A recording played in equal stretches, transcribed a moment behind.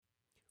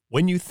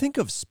When you think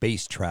of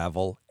space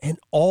travel and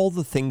all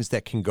the things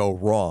that can go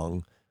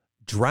wrong,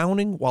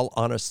 drowning while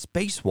on a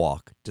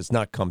spacewalk does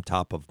not come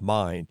top of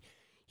mind.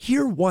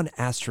 Hear one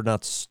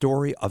astronaut's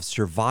story of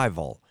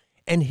survival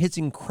and his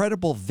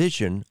incredible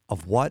vision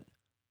of what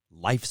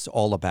life's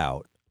all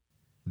about.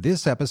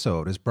 This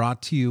episode is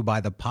brought to you by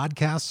the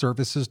Podcast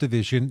Services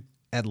Division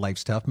at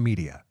Lifestuff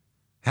Media.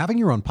 Having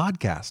your own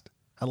podcast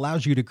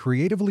allows you to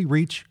creatively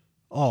reach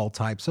all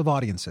types of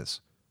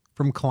audiences,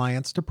 from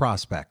clients to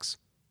prospects,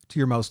 to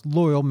your most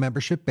loyal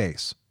membership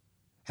base.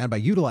 And by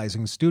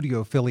utilizing studio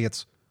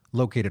affiliates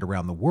located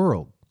around the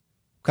world,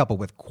 coupled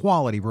with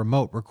quality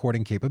remote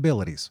recording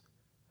capabilities,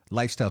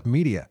 Lifestuff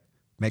Media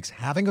makes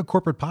having a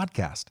corporate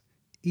podcast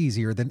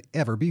easier than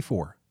ever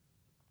before.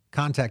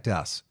 Contact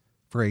us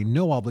for a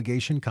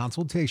no-obligation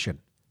consultation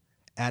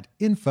at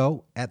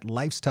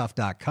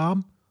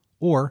info@lifestuff.com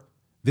or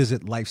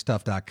visit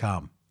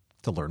lifestuff.com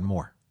to learn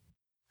more.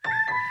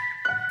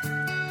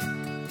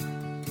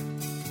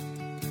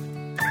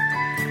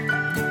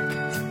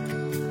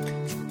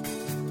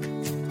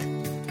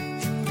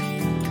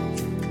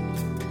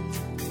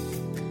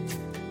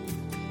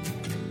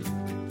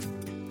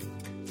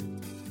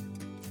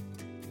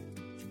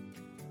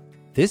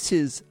 This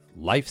is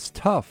Life's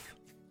Tough,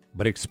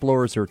 but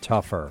Explorers are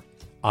tougher.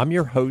 I'm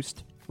your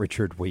host,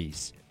 Richard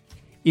Weiss.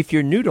 If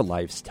you're new to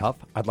Life's Tough,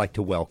 I'd like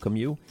to welcome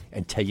you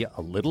and tell you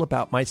a little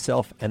about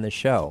myself and the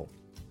show.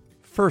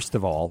 First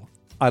of all,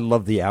 I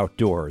love the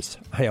outdoors.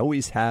 I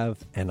always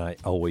have, and I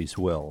always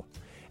will.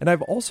 And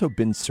I've also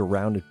been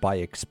surrounded by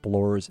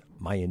explorers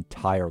my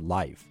entire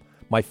life.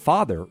 My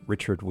father,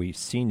 Richard Weiss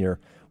Sr.,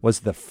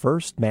 was the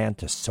first man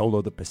to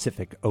solo the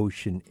Pacific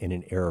Ocean in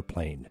an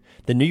airplane.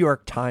 The New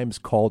York Times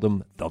called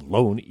him the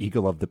Lone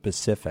Eagle of the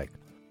Pacific.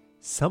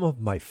 Some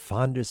of my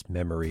fondest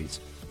memories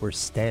were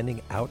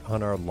standing out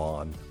on our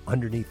lawn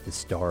underneath the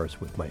stars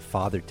with my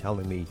father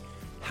telling me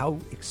how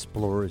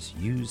explorers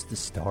use the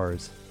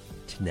stars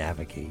to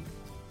navigate.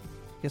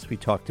 I guess we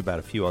talked about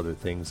a few other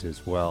things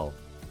as well.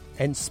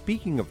 And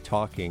speaking of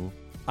talking,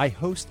 I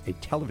host a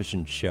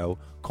television show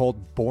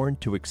called Born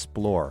to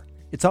Explore.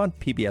 It's on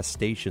PBS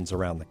stations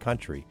around the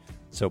country,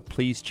 so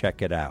please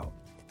check it out.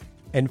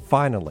 And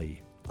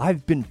finally,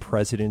 I've been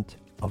president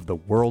of the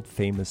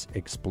world-famous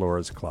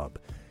Explorers Club.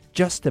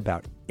 Just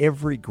about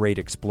every great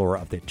explorer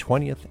of the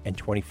 20th and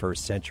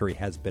 21st century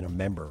has been a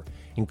member,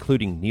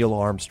 including Neil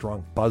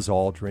Armstrong, Buzz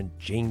Aldrin,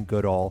 Jane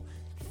Goodall,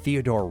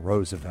 Theodore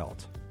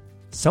Roosevelt.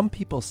 Some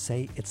people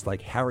say it's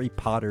like Harry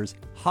Potter's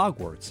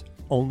Hogwarts,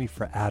 only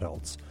for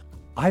adults.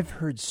 I've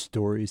heard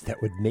stories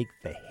that would make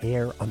the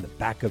hair on the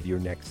back of your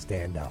neck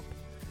stand up.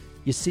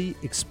 You see,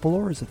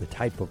 explorers are the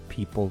type of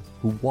people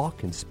who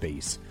walk in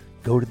space,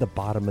 go to the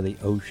bottom of the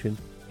ocean,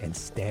 and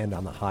stand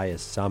on the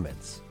highest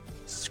summits.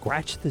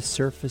 Scratch the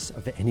surface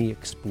of any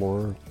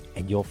explorer,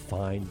 and you'll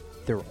find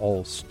they're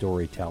all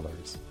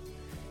storytellers.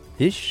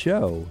 This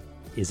show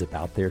is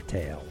about their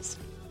tales.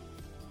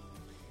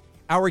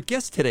 Our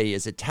guest today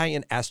is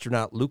Italian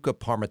astronaut Luca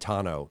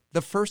Parmitano,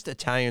 the first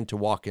Italian to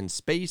walk in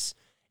space,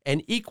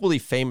 and equally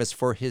famous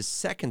for his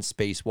second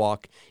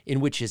spacewalk,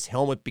 in which his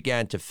helmet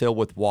began to fill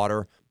with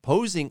water,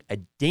 posing a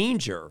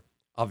danger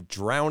of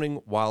drowning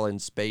while in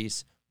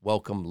space.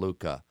 Welcome,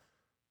 Luca.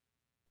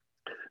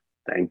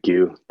 Thank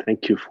you.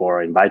 Thank you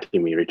for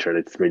inviting me, Richard.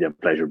 It's really a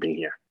pleasure being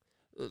here.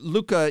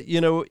 Luca,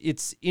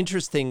 it's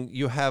interesting.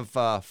 You have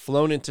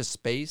flown into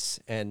space,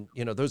 and,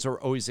 those are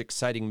always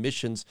exciting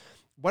missions.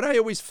 What I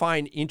always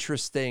find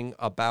interesting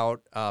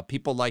about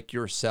people like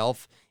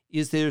yourself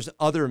is there's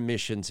other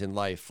missions in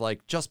life.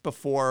 Like just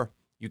before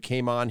you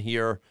came on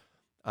here,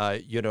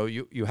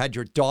 you had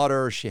your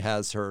daughter. She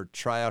has her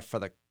tryout for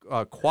the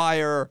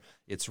choir.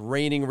 It's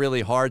raining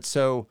really hard.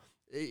 So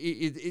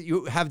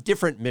you have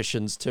different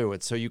missions to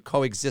it. So you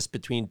coexist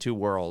between two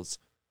worlds.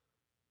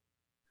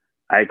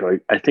 I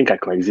think I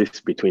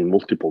coexist between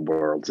multiple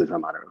worlds, as a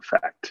matter of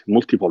fact,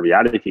 multiple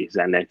realities.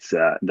 And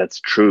that's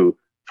true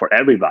for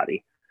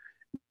everybody.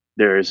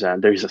 There's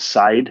a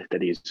side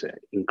that is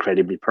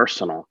incredibly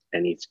personal,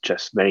 and it's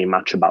just very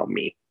much about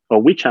me,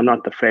 of which I'm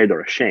not afraid or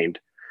ashamed.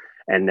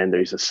 And then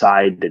there is a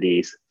side that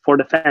is for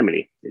the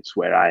family. It's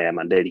where I am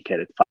a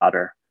dedicated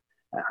father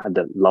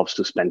that loves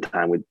to spend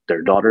time with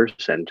their daughters.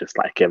 And just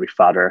like every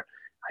father,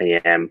 I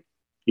am,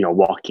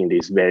 walking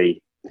this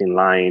very thin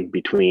line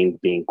between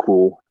being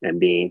cool and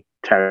being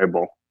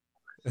terrible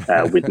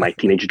with my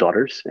teenage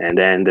daughters. And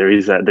then there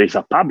is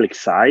a public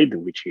side,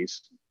 which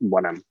is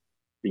what I'm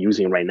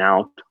using right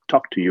now to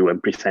talk to you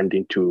and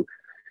presenting to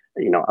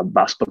a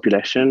vast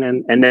population,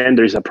 and then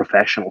there's a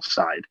professional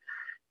side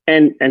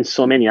and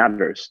so many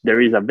others.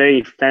 There is a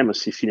very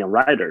famous Sicilian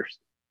writer,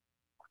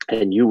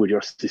 and you with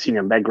your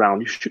Sicilian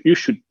background, you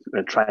should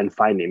try and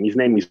find him. His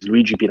name is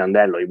Luigi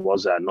Pirandello. He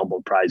was a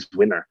Nobel Prize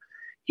winner.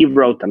 He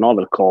wrote a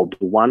novel called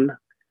One,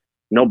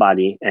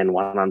 Nobody, and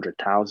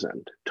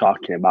 100,000,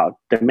 talking about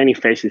the many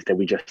faces that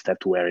we just have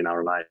to wear in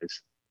our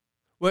lives.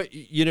 Well,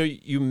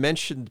 you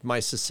mentioned my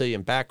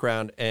Sicilian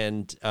background,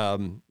 and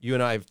you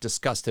and I have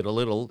discussed it a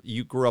little.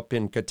 You grew up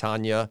in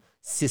Catania,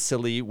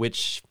 Sicily,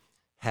 which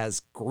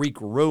has Greek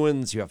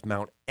ruins. You have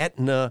Mount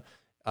Etna.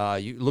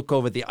 You look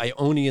over the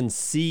Ionian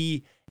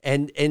Sea.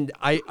 And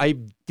I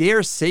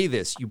dare say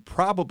this, you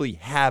probably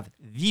have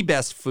the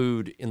best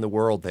food in the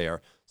world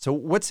there. So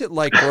what's it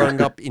like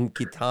growing up in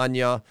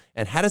Catania,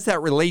 and how does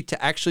that relate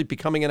to actually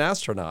becoming an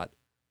astronaut?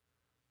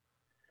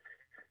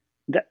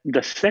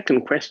 The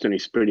second question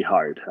is pretty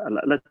hard.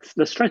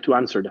 Let's try to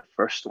answer the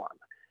first one.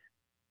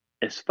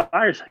 As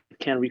far as I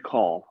can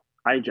recall,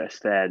 I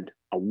just had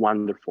a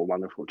wonderful,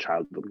 wonderful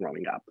childhood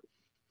growing up.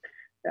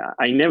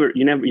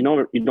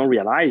 You don't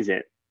realize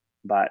it,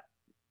 but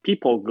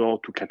people go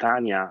to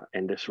Catania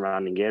and the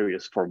surrounding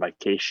areas for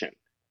vacation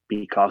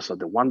because of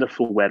the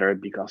wonderful weather,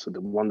 because of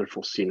the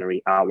wonderful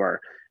scenery, our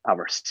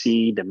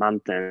sea, the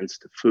mountains,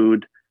 the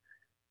food.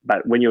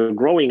 But when you're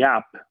growing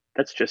up,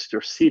 that's just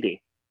your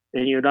city,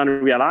 and you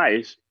don't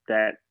realize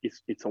that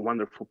it's a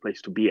wonderful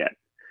place to be at.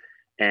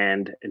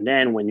 And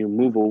then when you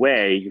move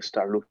away, you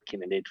start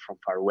looking at it from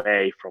far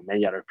away, from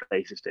many other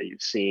places that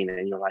you've seen,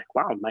 and you're like,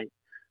 wow,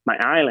 my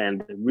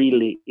island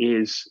really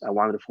is a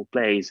wonderful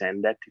place,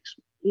 and that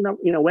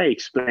in a way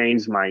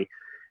explains my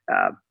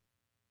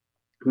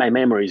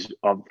memories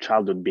of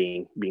childhood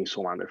being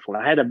so wonderful.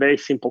 I had a very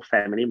simple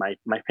family. My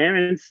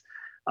parents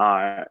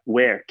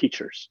were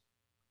teachers,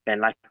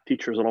 and like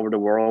teachers all over the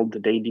world,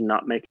 they did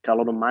not make a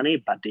lot of money,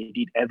 but they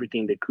did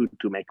everything they could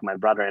to make my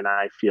brother and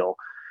I feel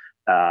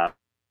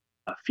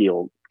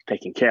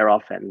taken care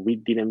of, and we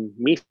didn't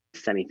miss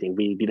anything.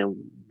 We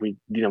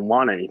didn't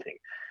want anything.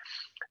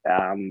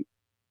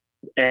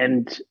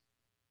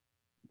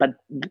 But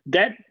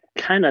that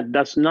kind of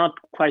does not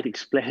quite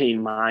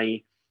explain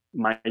my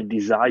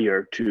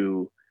desire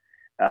to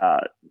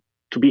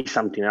be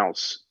something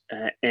else.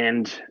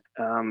 And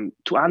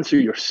to answer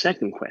your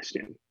second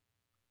question,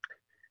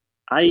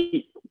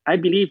 I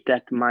believe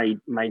that my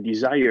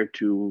desire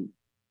to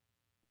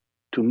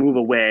move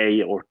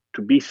away or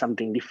to be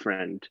something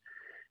different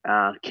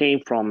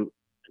came from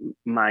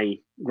my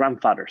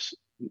grandfather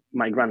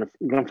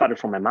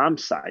from my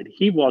mom's side.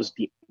 He was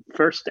the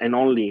first and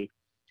only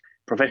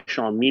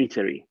professional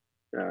military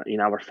in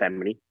our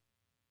family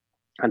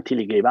until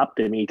he gave up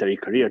the military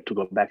career to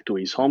go back to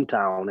his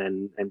hometown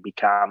and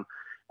become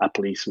a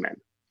policeman,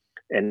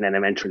 and then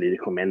eventually the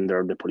commander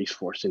of the police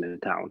force in the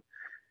town.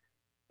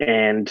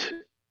 And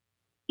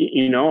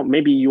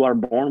maybe you are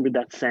born with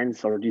that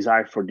sense or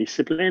desire for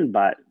discipline,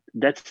 but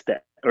that's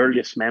the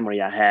earliest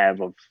memory I have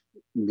of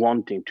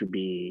wanting to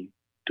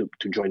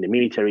join the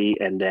military,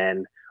 and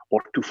then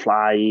or to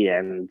fly,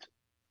 and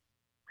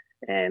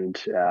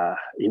it's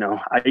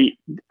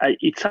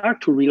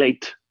hard to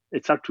relate.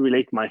 It's hard to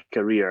relate my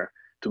career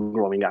to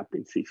growing up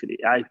in Sicily.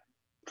 I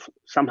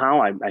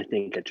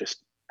think I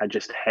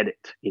just had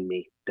it in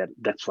me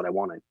that's what I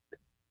wanted.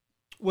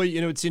 Well,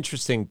 it's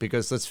interesting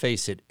because let's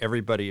face it,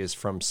 everybody is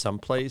from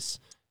someplace,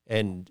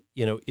 and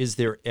is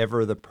there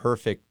ever the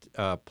perfect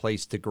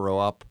place to grow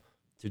up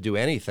to do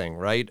anything,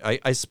 right?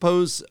 I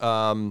suppose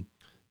some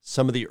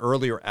of the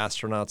earlier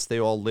astronauts, they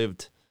all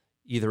lived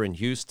either in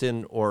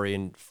Houston or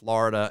in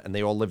Florida, and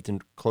they all lived in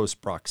close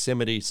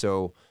proximity.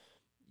 So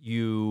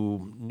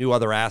you knew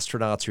other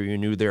astronauts or you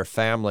knew their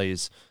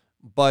families.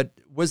 But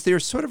was there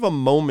sort of a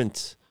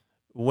moment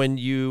when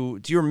do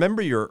you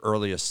remember your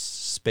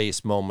earliest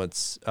space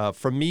moments?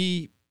 For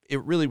me,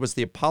 it really was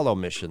the Apollo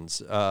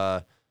missions.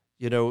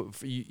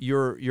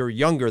 You're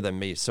younger than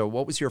me. So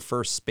what was your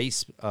first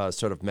space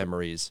sort of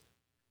memories?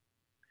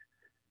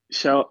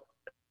 So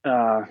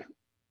I've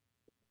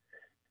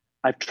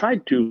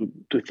tried to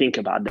think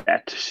about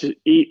that.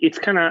 It's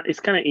kind of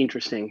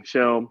interesting.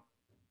 So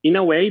in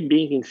a way,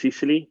 being in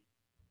Sicily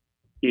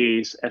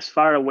is as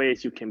far away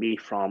as you can be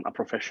from a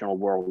professional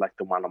world like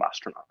the one of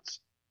astronauts.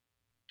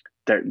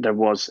 There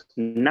was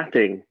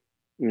nothing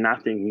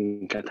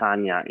in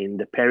Catania, in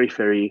the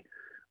periphery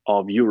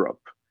of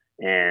Europe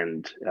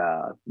and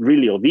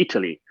really of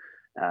Italy,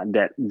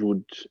 that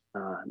would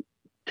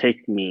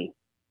take me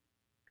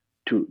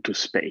to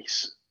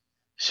space.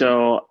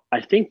 So I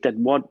think that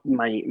what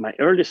my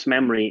earliest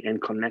memory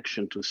and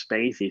connection to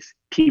space is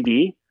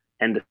TV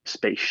and the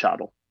space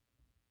shuttle.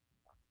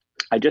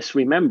 I just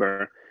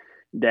remember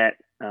that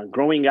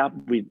growing up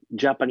with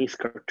Japanese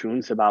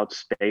cartoons about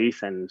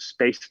space and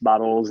space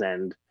battles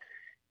and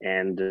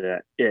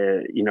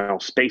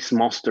space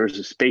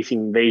monsters, space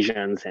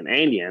invasions and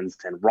aliens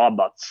and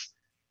robots,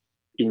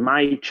 in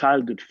my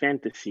childhood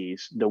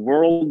fantasies, the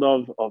world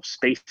of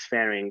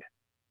spacefaring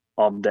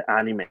of the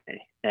anime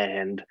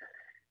and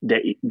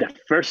the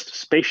first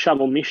space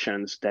shuttle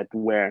missions that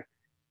were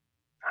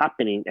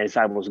happening as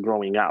I was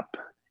growing up,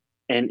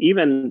 and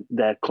even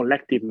the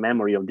collective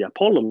memory of the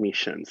Apollo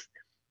missions,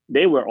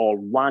 they were all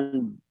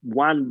one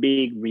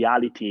big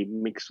reality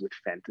mixed with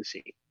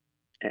fantasy.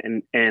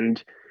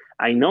 And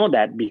I know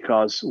that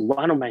because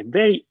one of my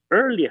very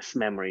earliest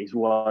memories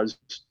was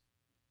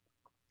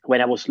when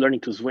I was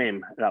learning to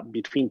swim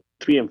between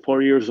 3 and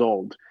 4 years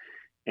old.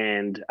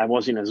 And I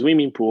was in a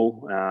swimming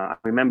pool. I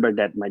remember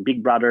that my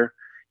big brother,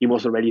 he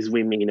was already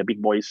swimming in a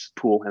big boys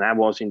pool, and I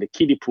was in the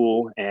kiddie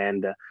pool.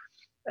 And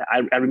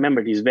I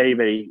remember this very,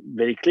 very,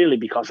 very clearly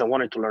because I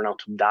wanted to learn how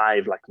to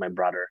dive like my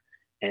brother.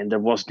 And there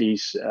was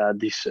this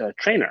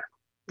trainer.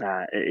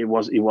 It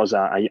was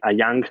a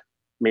young,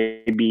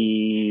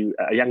 maybe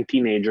a young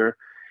teenager,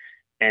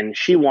 and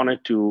she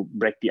wanted to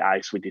break the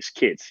ice with these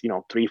kids,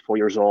 3, 4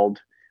 years old,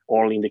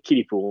 all in the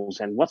kiddie pools.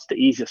 And what's the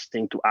easiest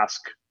thing to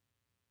ask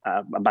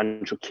a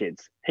bunch of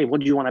kids? Hey, what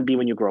do you want to be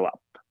when you grow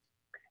up?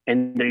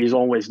 And there is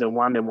always the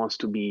one that wants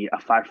to be a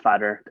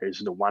firefighter. There's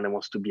the one that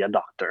wants to be a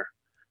doctor.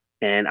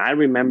 And I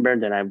remember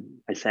that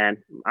I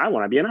said, I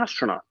want to be an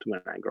astronaut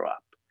when I grow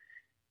up.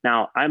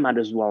 Now, I might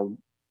as well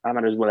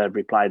have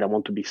replied, I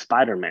want to be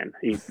Spider-Man.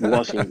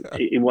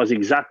 It was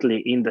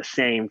exactly in the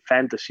same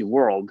fantasy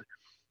world,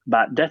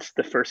 but that's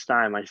the first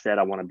time I said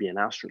I want to be an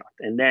astronaut.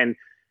 And then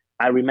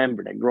I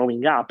remember that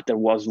growing up, there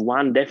was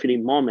one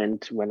definite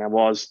moment when I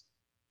was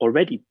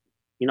already,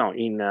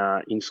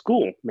 in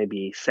school,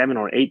 maybe 7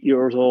 or 8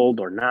 years old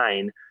or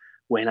 9,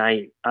 when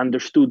I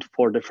understood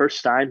for the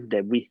first time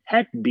that we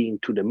had been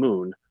to the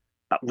moon,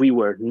 but we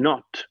were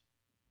not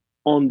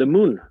on the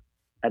moon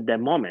at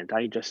that moment.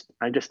 I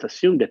just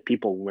assumed that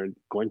people were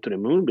going to the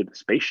moon with the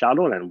space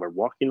shuttle and were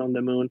walking on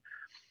the moon.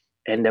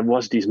 And there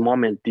was this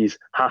moment, this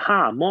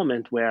haha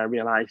moment where I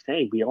realized,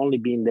 hey, we only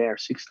been there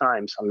 6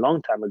 times a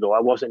long time ago.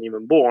 I wasn't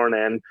even born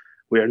and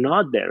we're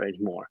not there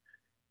anymore.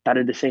 But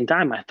at the same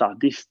time, I thought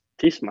this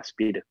must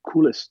be the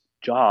coolest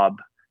job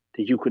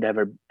that you could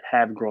ever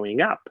have growing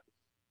up.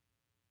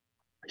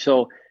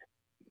 So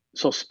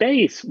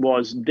space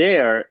was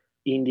there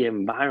in the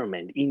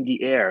environment, in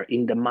the air,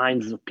 in the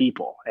minds of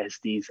people as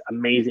this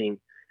amazing,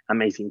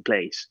 amazing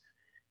place.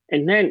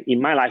 And then in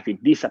my life,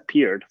 it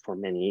disappeared for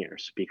many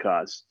years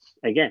because,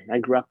 again, I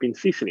grew up in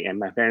Sicily and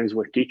my parents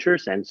were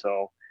teachers. And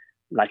so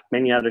like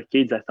many other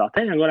kids, I thought,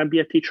 hey, I'm going to be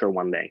a teacher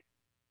one day,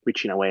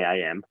 which in a way I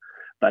am.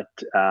 But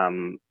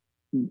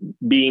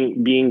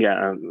being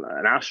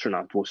an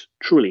astronaut was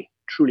truly,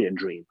 truly a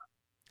dream.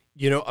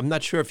 I'm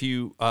not sure if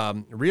you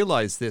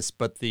realize this,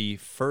 but the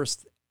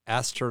first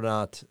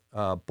astronaut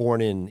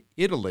born in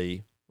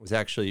Italy was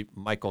actually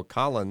Michael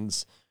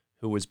Collins,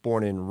 who was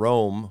born in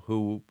Rome,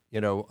 who,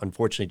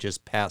 unfortunately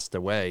just passed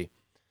away.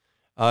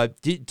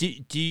 Do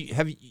you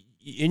have,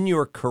 in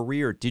your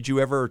career, did you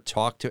ever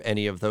talk to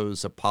any of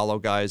those Apollo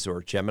guys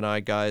or Gemini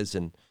guys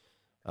and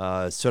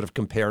sort of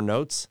compare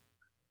notes?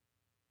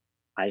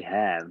 I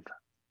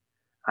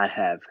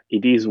have.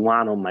 It is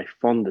one of my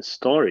fondest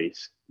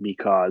stories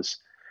because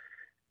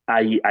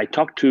I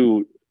talked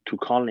to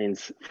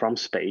Collins from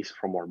space,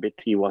 from orbit.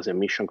 He was a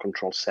mission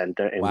control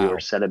center, and Wow. We were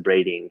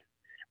celebrating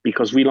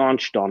because we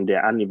launched on the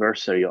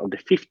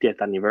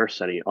 50th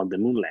anniversary of the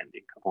moon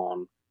landing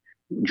on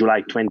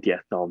July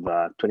 20th of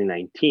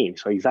 2019.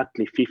 So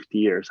exactly 50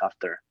 years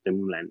after the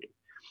moon landing.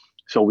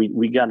 So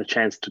we got a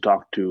chance to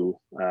talk to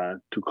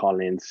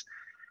Collins,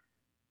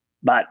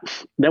 but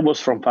that was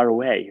from far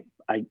away.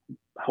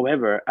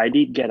 However, I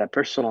did get a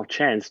personal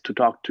chance to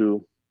talk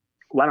to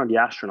one of the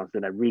astronauts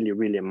that I really,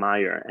 really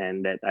admire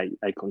and that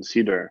I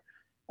consider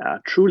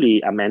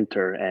truly a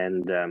mentor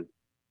and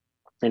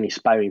an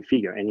inspiring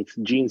figure, and it's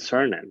Gene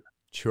Cernan.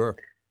 Sure.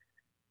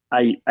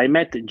 I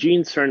met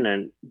Gene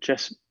Cernan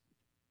just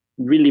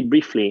really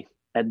briefly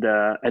at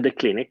the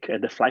clinic,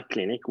 at the flight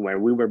clinic, where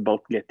we were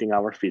both getting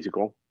our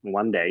physical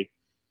one day,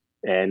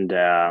 and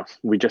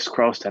we just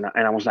crossed, and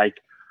I was like,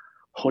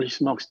 "Holy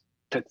smokes,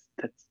 that's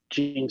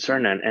Gene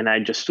Cernan!" And I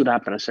just stood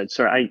up and I said,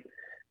 "Sir, I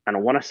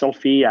don't want a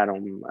selfie.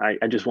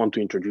 I just want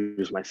to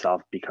introduce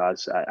myself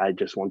because I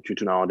just want you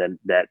to know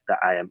that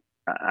I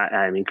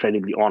am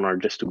incredibly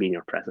honored just to be in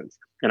your presence."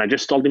 And I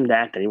just told him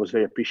that, and he was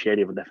very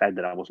appreciative of the fact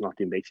that I was not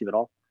invasive at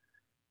all.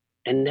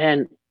 And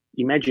then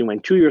imagine when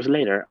 2 years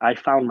later, I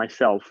found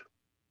myself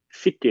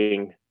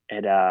sitting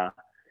at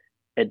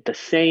the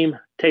same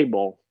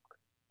table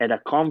at a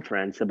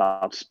conference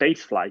about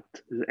spaceflight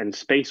and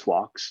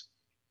spacewalks.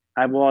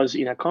 I was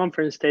in a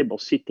conference table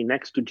sitting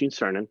next to Gene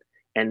Cernan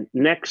and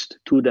next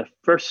to the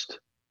first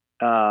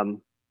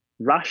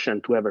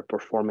Russian to ever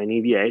perform an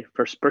EVA,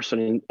 first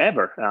person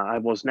ever. I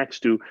was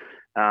next to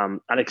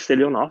Alexei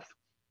Leonov,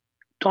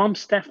 Tom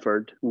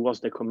Stafford, who was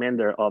the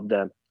commander of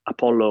the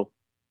Apollo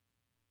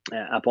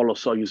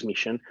Soyuz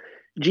mission,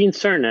 Gene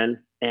Cernan,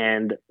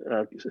 and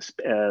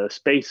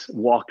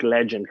spacewalk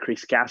legend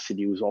Chris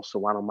Cassidy, who's also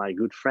one of my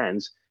good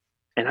friends.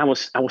 And I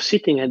was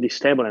sitting at this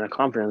table in a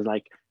conference,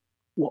 like,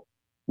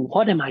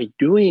 what am I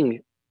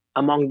doing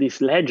among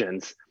these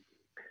legends?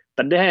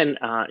 But then,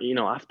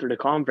 after the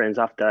conference,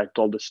 after I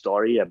told the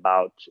story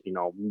about,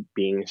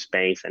 being in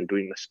space and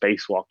doing the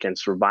spacewalk and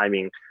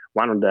surviving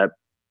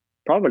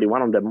probably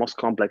one of the most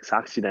complex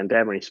accidents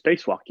ever in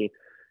spacewalking,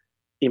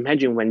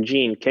 imagine when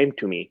Gene came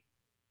to me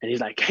and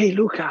he's like, "Hey,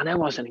 Luca, that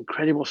was an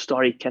incredible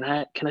story. Can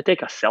I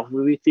take a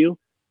selfie with you?"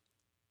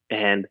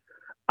 And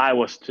I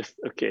was just,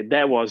 okay,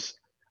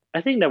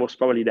 I think that was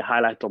probably the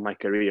highlight of my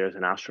career as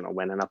an astronaut,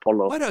 when an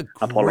Apollo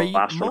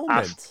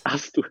moment.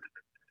 asked to.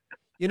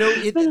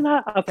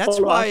 That's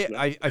why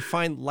I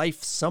find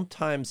life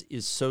sometimes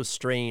is so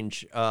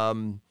strange.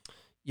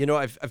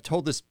 I've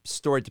told this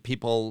story to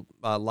people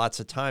lots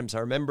of times.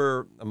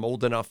 I'm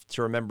old enough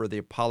to remember the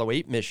Apollo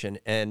 8 mission,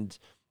 and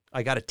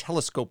I got a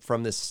telescope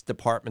from this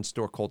department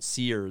store called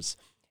Sears,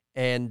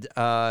 and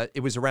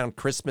it was around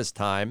Christmas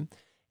time,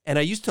 and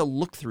I used to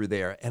look through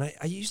there, and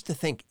I used to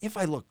think, if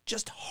I look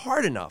just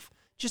hard enough,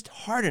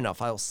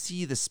 I'll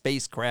see the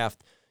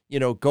spacecraft,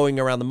 going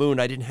around the moon.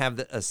 I didn't have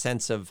a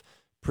sense of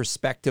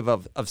perspective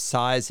of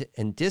size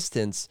and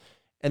distance.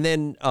 And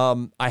then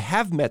I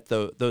have met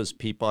those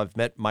people. I've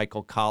met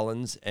Michael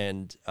Collins,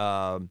 and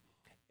now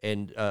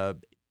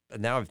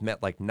I've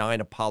met like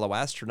 9 Apollo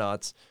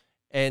astronauts.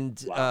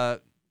 And Wow.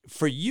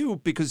 For you,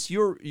 because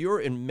you're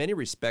in many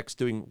respects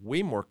doing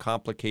way more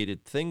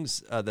complicated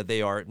things that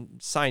they are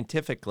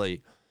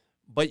scientifically,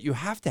 but you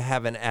have to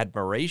have an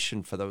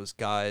admiration for those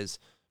guys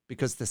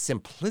because the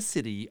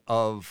simplicity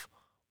of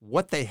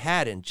what they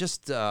had, and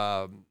just they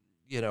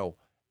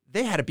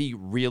had to be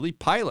really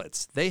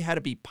pilots. They had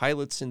to be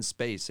pilots in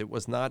space. It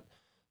was not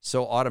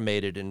so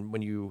automated. And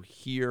when you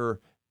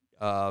hear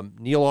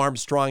Neil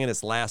Armstrong in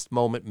his last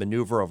moment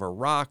maneuver over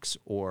rocks,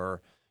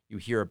 or you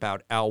hear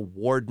about Al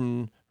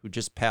Worden, who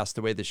just passed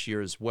away this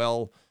year as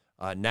well,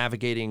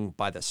 navigating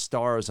by the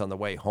stars on the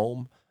way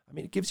home, I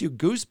mean, it gives you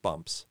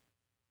goosebumps.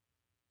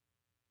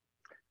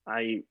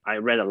 I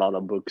read a lot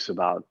of books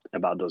about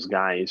those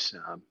guys,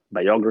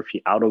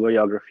 biography,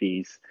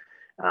 autobiographies,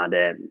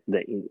 the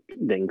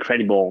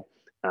incredible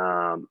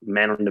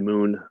Man on the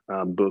Moon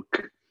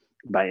book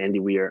by Andy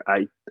Weir.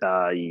 I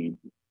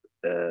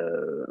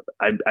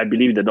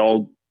believe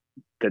that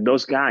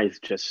those guys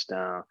just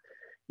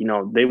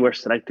they were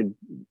selected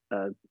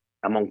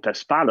among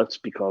test pilots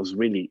because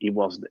really it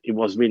was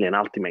really an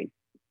ultimate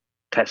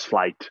test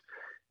flight,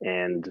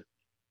 and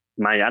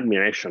my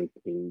admiration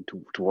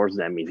towards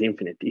them is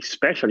infinite,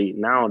 especially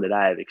now that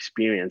I have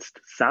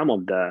experienced some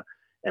of the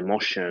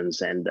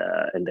emotions and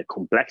the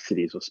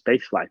complexities of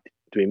spaceflight.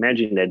 To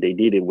imagine that they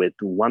did it with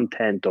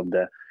 1/10 of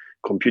the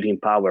computing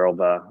power of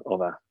a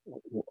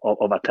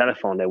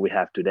telephone that we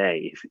have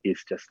today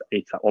is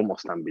it's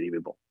almost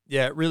unbelievable.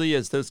 Yeah, it really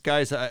is. Those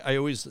guys, I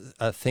always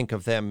think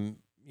of them.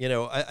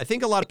 I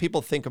think a lot of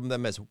people think of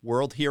them as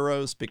world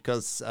heroes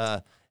because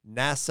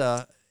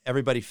NASA,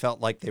 everybody felt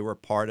like they were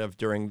part of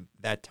during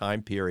that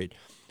time period.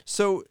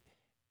 So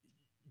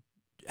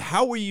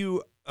how were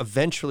you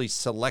eventually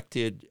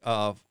selected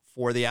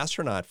for the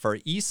astronaut for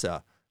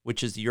ESA,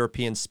 which is the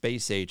European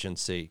Space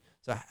Agency?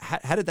 So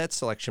how did that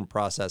selection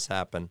process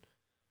happen?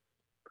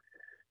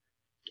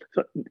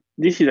 So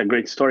this is a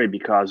great story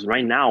because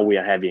right now we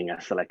are having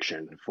a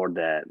selection for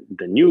the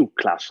new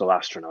class of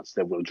astronauts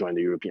that will join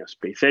the European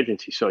Space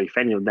Agency. So if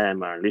any of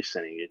them are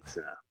listening, it's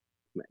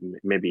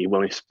maybe it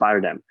will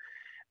inspire them.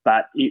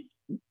 But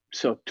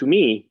so to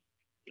me,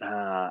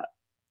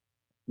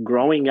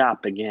 growing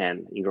up in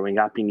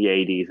the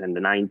 80s and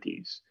the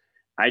 90s,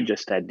 I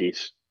just had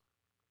this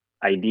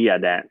idea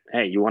that,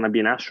 hey, you want to be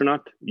an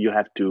astronaut, you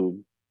have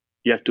to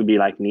be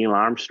like Neil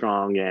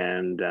Armstrong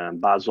and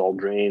Buzz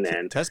Aldrin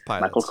and Test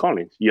pilots. Michael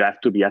Collins. You have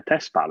to be a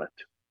test pilot.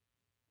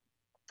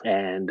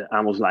 And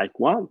I was like,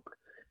 well,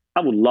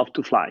 I would love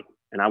to fly,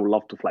 and I would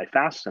love to fly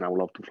fast, and I would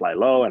love to fly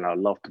low, and I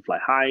would love to fly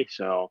high.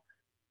 So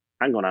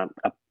I'm gonna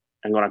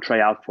try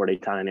out for the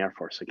Italian Air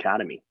Force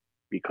Academy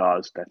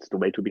because that's the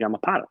way to become a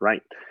pilot,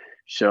 right?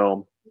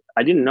 So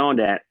I didn't know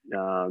that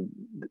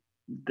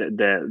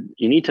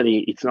in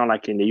Italy it's not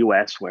like in the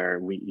US where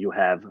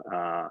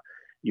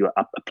you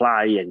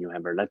apply and you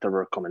have a letter of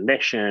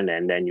recommendation,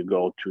 and then you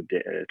go to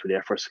the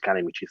Air Force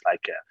Academy, which is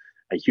like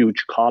a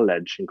huge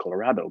college in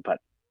Colorado. But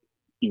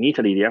in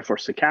Italy, the Air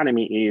Force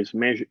Academy is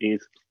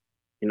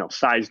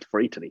sized for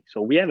Italy.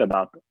 So we have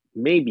about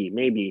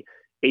maybe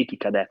 80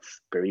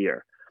 cadets per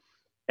year,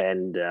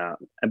 and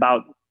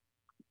about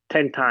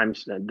 10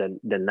 times the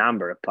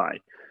number apply,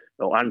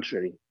 or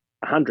actually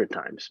 100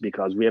 times,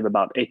 because we have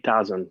about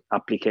 8,000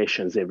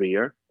 applications every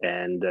year,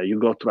 and you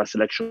go through a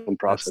selection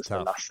process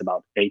that lasts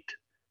about eight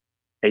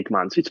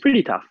months. It's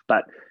pretty tough,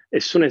 but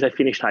as soon as I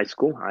finished high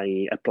school,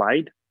 I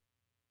applied,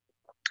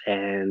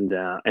 and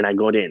I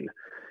got in,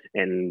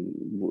 and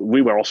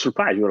we were all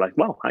surprised. We were like,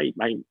 "Wow,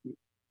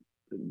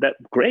 that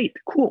great,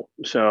 cool."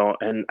 So,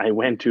 and I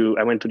went to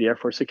the Air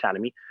Force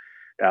Academy,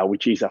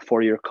 which is a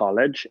 4-year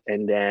college,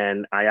 and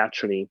then I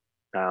actually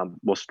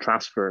was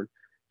transferred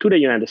to the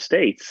United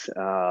States,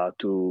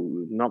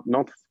 to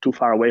not too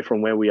far away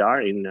from where we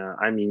are.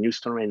 I'm in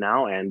Houston right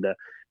now, and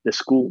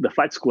the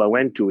flight school I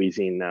went to is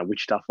in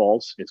Wichita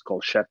Falls. It's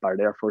called Sheppard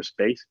Air Force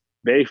Base.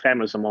 Very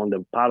famous among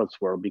the pilots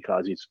world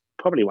because it's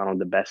probably one of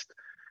the best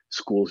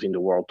schools in the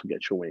world to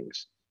get your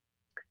wings.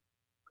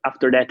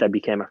 After that, I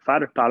became a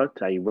fighter pilot.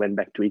 I went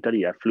back to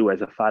Italy. I flew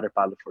as a fighter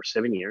pilot for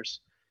 7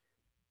 years.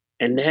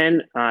 And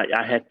then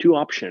I had 2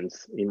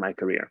 options in my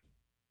career.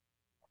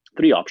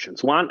 3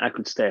 options. One, I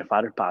could stay a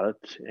fighter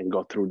pilot and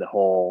go through the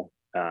whole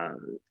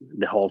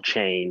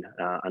chain,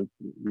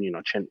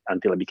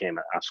 until I became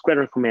a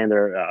squadron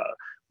commander,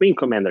 wing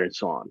commander, and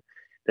so on.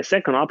 The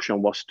second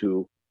option was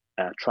to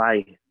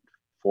try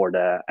for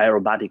the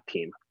aerobatic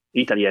team.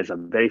 Italy has a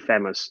very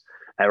famous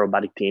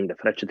aerobatic team, the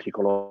Frecce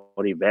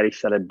Tricolori, very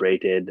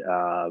celebrated.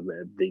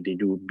 They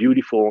do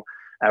beautiful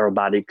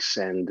aerobatics,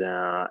 and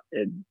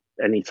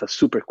it's a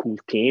super cool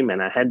team.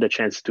 And I had the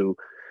chance to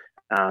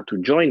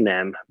join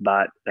them.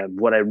 But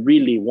what I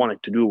really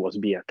wanted to do was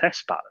be a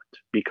test pilot,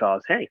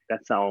 because hey,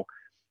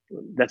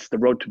 that's the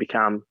road to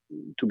become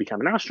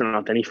an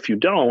astronaut. And if you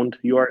don't,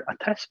 you're a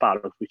test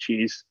pilot, which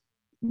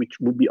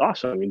would be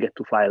awesome. You get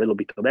to fly a little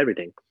bit of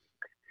everything.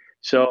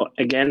 So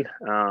again,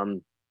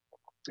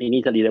 in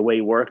Italy, the way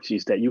it works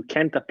is that you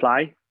can't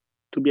apply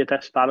to be a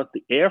test pilot.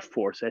 The Air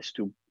Force has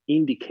to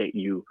indicate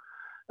you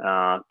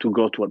to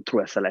go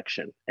through a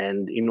selection.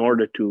 And in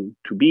order to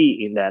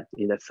be in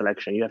that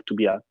selection, you have to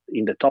be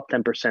in the top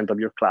 10% of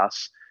your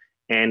class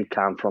and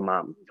come from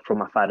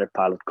a fighter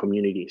pilot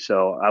community.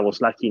 So I was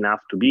lucky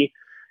enough to be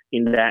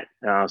in that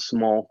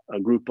small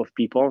group of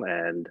people,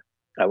 and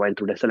I went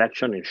through the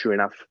selection, and sure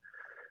enough,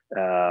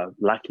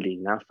 luckily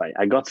enough,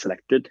 I got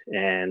selected.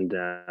 And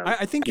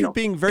I think you're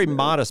being very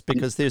modest,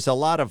 because there's a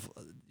lot of,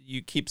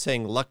 you keep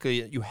saying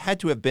luckily. You had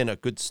to have been a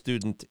good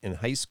student in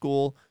high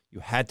school. You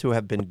had to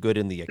have been good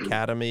in the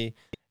academy.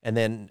 And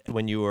then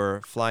when you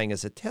were flying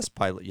as a test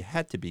pilot, you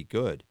had to be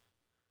good.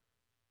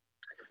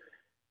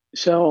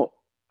 So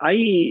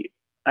I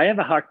have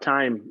a hard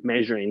time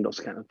measuring those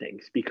kind of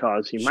things,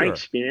 because in my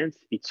experience,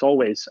 it's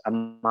always a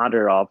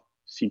matter of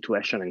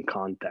situation and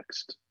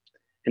context.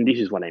 And this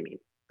is what I mean.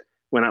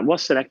 When I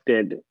was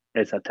selected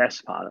as a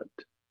test pilot,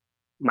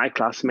 my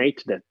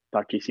classmates that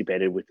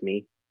participated with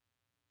me,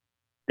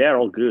 they're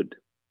all good.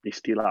 They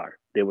still are.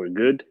 They were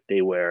good.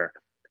 They were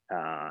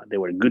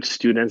good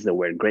students. They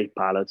were great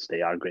pilots.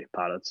 They are great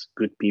pilots,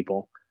 good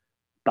people.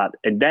 But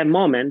at that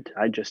moment,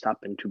 I just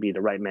happened to be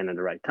the right man at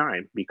the right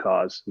time,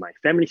 because my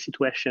family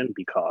situation,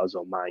 because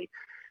of my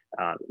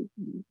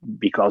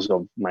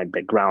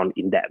background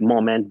in that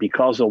moment,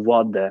 because of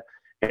what the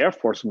Air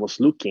Force was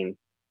looking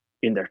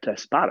in their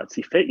test pilots.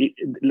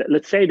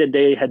 Let's say that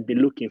they had been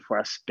looking for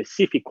a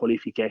specific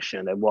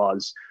qualification that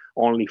was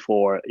only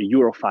for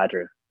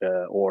Eurofighter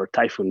or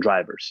Typhoon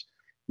drivers.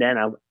 Then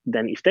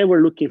if they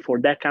were looking for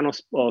that kind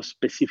of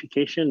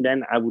specification,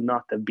 then I would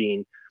not have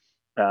been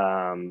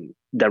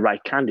the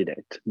right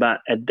candidate. But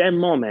at that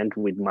moment,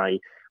 with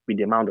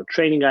the amount of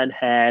training I'd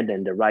had,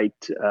 and the right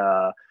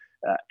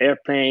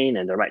airplane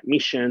and the right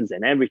missions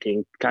and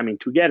everything coming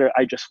together,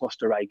 I just was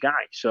the right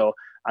guy. So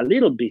a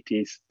little bit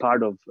is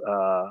part of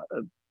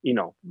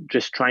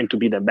just trying to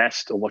be the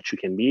best of what you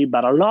can be,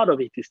 but a lot of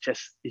it is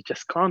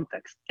just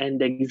context. And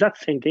the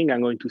exact same thing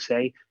I'm going to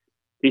say,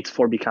 it's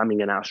for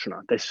becoming an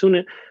astronaut. As soon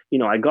as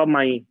I got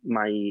my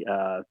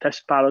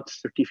test pilot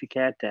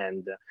certificate,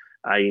 and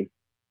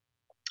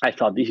I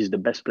thought this is the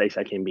best place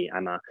I can be.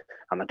 I'm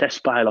a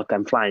test pilot.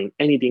 I'm flying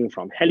anything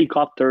from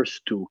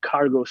helicopters to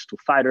cargos to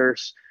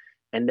fighters.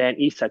 And then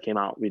ESA came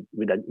out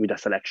with a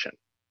selection,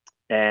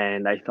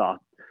 and I thought,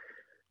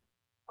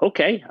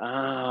 okay,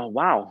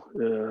 wow,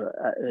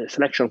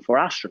 selection for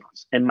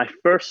astronauts. And my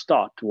first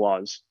thought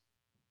was,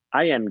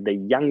 I am the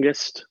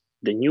youngest,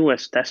 the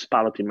newest test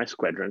pilot in my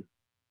squadron.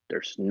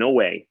 There's no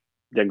way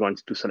they're going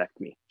to select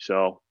me.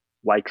 So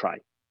why try?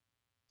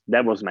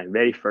 That was my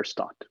very first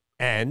thought.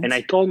 And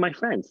I told my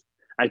friends,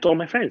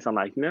 I'm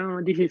like,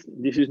 no,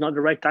 this is not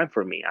the right time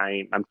for me.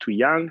 I'm too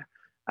young.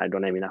 I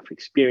don't have enough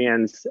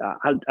experience.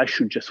 I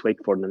should just wait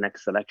for the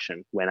next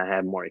selection when I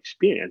have more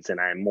experience and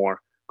I am more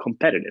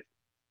competitive.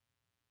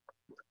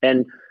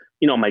 And,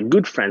 my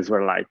good friends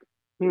were like,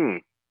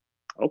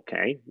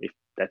 okay, if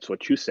that's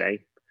what you say,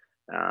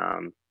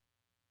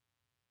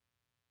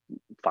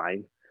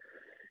 fine.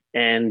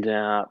 And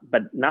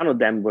but none of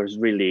them was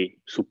really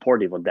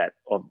supportive of that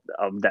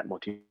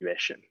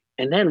motivation.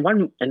 And then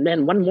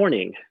one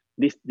morning,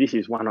 this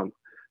is one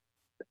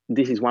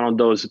of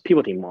those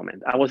pivoting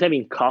moments. I was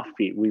having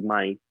coffee with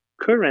my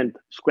current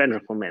squadron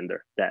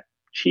commander, that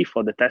chief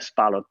of the test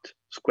pilot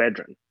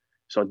squadron,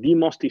 so the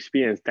most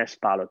experienced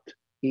test pilot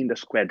in the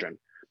squadron.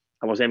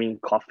 I was having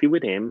coffee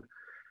with him,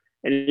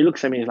 and he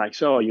looks at me and he's like,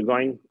 "So you're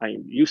going?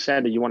 You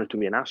said that you wanted to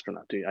be an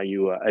astronaut. Have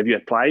you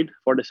applied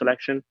for the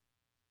selection?"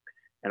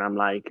 And I'm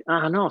like,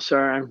 "No,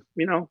 sir.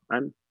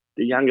 I'm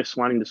the youngest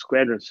one in the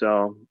squadron,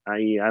 so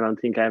I don't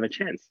think I have a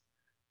chance."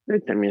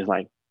 And he's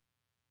like,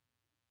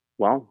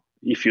 "Well,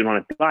 if you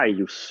don't apply,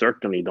 you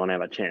certainly don't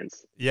have a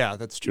chance. Yeah,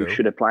 that's true. You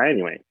should apply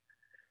anyway."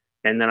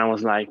 And then I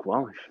was like,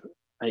 well,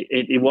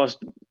 it was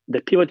the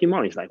pivoting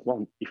moment. It's like,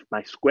 well, if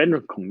my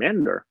squadron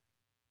commander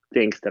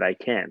thinks that I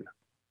can,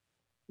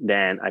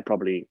 then I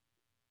probably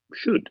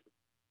should.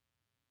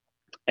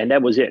 And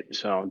that was it.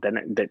 So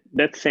then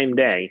that same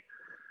day,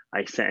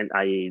 I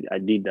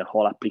did the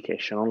whole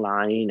application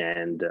online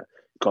and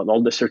got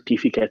all the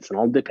certificates and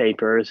all the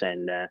papers.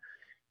 And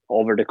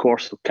over the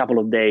course of a couple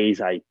of days,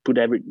 I put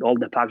all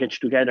the package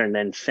together and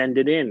then send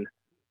it in.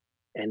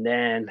 And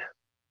then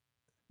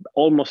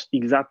almost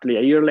exactly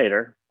a year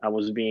later, I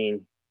was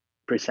being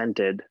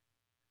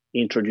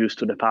introduced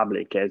to the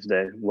public as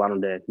one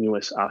of the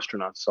newest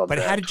astronauts of But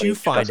how did you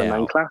find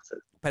out?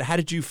 Classes. But how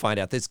did you find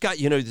out? There's got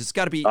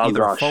to be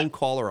either a phone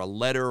call or a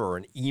letter or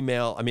an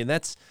email. I mean,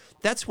 that's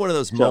that's one of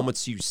those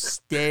moments you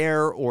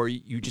stare or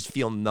you just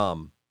feel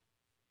numb.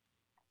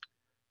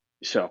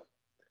 So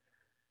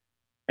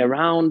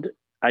around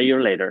a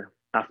year later,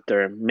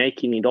 after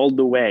making it all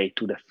the way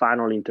to the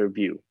final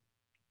interview,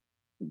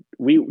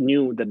 we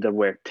knew that there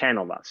were 10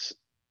 of us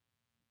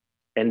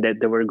and that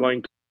they were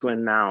going to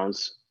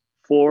announce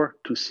 4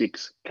 to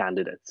 6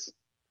 candidates.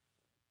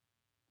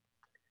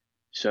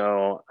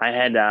 So I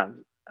had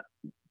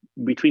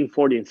between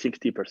 40 and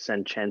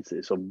 60%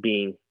 chances of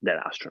being that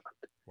astronaut.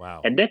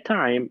 Wow. At that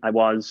time, I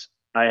was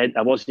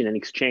in an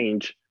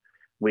exchange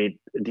with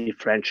the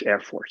French Air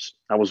Force.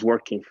 I was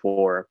working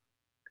for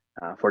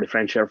the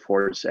French Air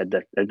Force at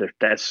their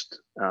test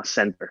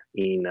center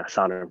in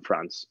southern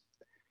France.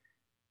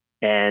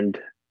 And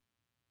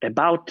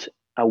about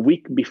a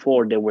week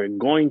before they were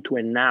going to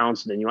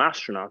announce the new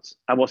astronauts,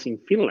 I was in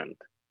Finland.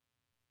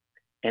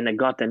 And I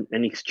got an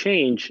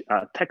exchange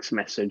text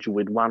message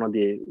with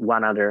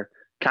one other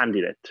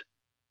candidate.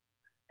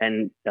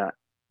 And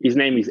his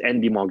name is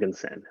Andy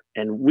Mogensen.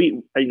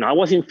 And I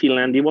was in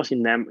Finland, he was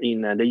in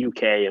the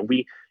UK, and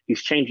we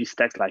exchanged his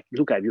text like,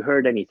 "Look, have you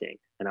heard anything?"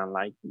 And I'm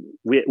like,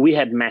 we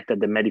had met at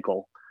the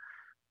medical,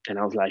 and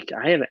I was like,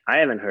 I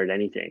haven't heard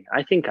anything.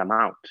 I think I'm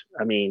out.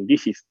 I mean,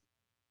 this is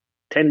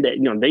 10 days.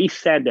 They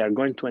said they're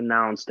going to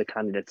announce the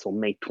candidates on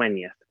May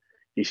 20th.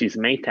 This is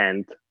May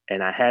 10th,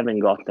 and I haven't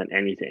gotten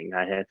anything.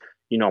 I had,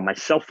 my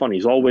cell phone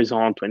is always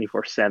on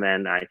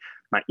 24/7.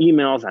 My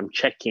emails, I'm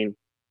checking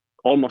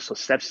almost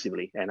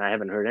obsessively, and I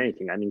haven't heard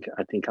anything. I mean,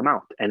 I think I'm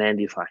out. And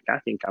Andy's like, I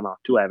think I'm out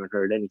too. I haven't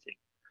heard anything.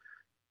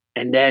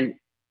 And then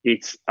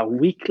it's a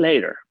week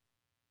later.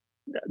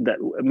 The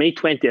May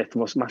 20th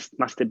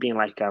must have been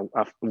like a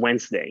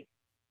Wednesday.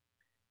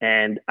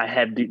 And I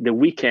have the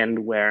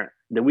weekend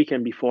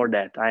before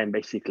that,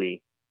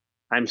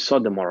 I'm so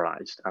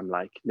demoralized. I'm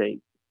like, I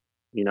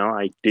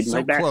did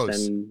my best,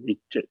 close. And it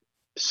just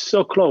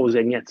so close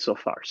and yet so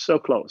far, so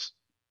close.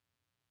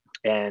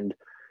 And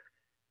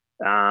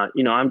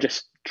I'm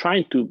just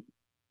trying to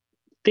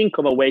think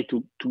of a way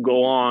to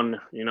go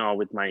on,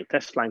 with my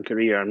test flying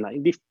career. I'm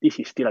like, this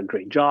is still a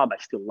great job. I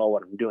still know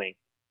what I'm doing.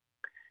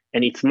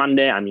 And it's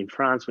Monday. I'm in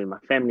France with my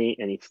family,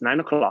 and it's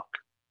 9:00,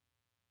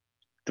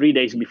 3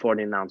 days before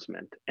the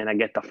announcement, and I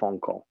get a phone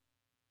call.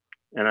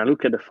 And I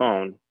look at the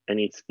phone, and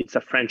it's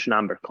a French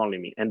number calling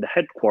me, and the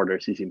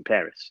headquarters is in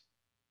Paris.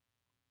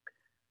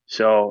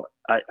 So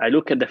I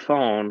look at the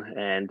phone,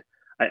 and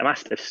I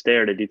must have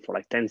stared at it for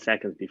like 10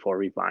 seconds before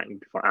replying,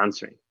 before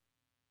answering.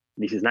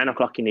 This is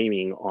 9:00 in the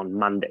evening on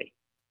Monday.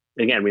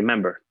 Again,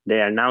 remember,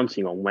 they are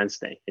announcing on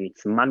Wednesday, and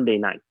it's Monday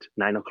night,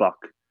 9:00.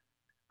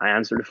 I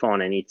answer the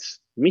phone, and it's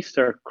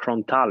Mr.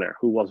 Kronthaler,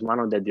 who was one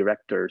of the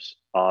directors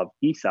of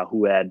ESA,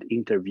 who had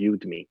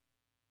interviewed me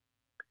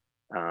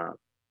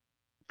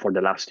for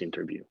the last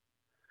interview.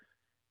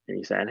 And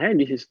he said, "Hey,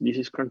 this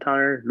is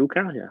Kronthaler,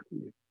 Luca. Yeah,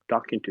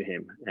 talking to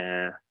him.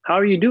 How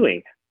are you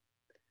doing?"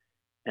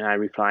 And I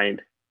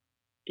replied,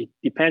 "It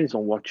depends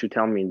on what you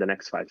tell me in the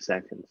next 5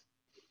 seconds."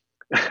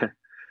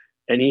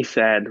 And he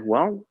said,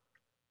 "Well,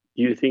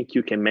 do you think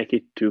you can make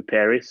it to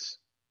Paris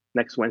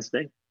next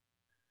Wednesday?"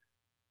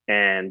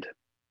 And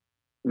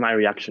my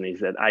reaction is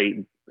that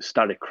I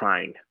started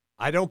crying.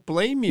 I don't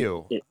blame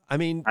you. I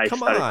mean,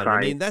 come on. Crying. I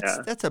mean,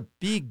 that's a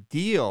big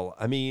deal.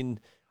 I mean,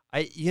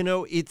 I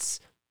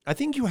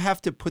think you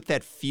have to put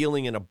that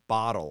feeling in a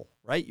bottle,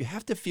 right? You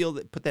have to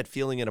put that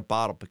feeling in a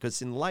bottle,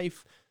 because in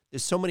life,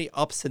 there's so many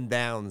ups and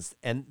downs,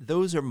 and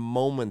those are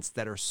moments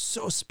that are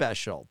so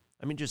special.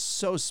 I mean, just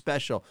so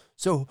special.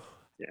 So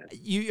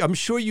I'm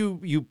sure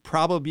you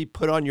probably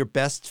put on your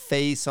best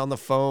face on the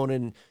phone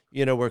and,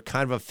 were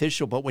kind of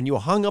official, but when you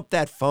hung up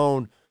that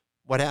phone,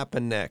 what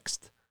happened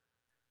next?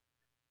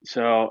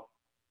 So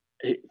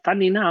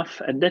funny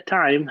enough, at that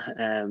time,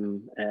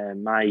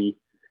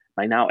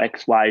 my now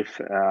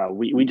ex-wife,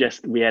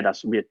 we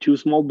had 2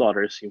 small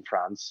daughters in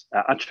France.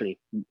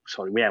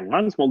 We have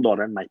 1 small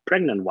daughter, my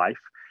pregnant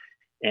wife,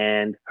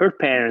 and her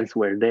parents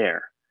were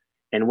there.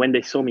 And when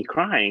they saw me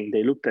crying,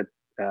 they looked at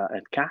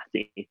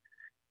Kathy,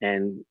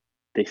 and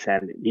they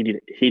said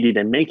he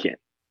didn't make it.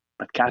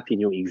 But Kathy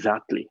knew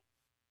exactly,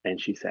 and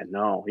she said,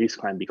 "No, he's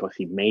crying because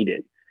he made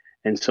it."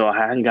 And so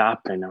I hung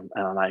up, and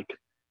I'm like,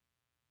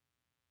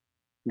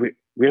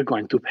 we're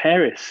going to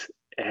Paris,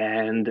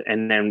 and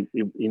then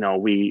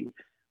we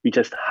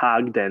just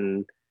hugged,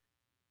 and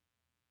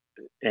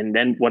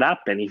then what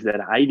happened is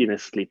that I didn't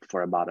sleep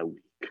for about a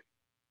week.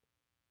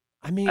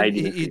 I mean,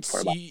 it's,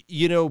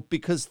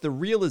 because the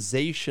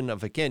realization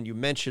of, again, you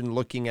mentioned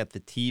looking at the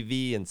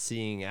TV and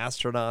seeing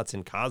astronauts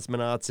and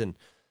cosmonauts,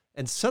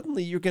 and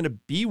suddenly you're going to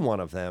be one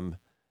of them.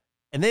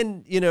 And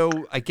then,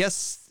 I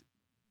guess,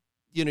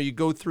 you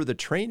go through the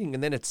training,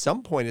 and then at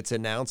some point it's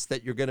announced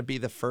that you're going to be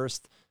the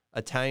first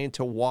Italian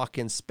to walk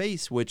in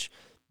space, which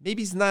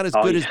maybe is not as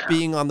good as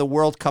being on the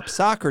World Cup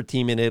soccer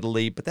team in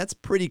Italy, but that's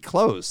pretty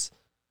close.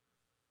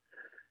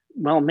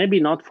 Well, maybe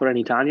not for an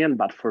Italian,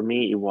 but for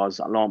me, it was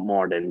a lot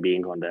more than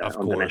being on the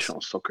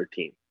national soccer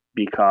team.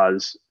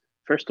 Because,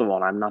 first of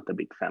all, I'm not a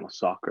big fan of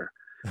soccer,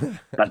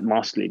 but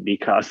mostly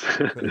because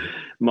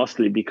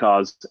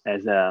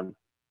as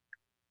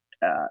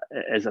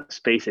as a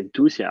space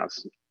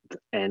enthusiast,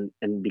 and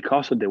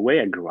because of the way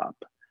I grew up,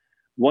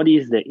 what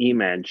is the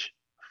image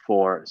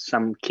for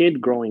some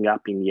kid growing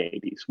up in the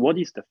 80s? What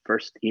is the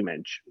first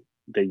image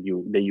that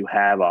you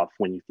have of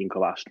when you think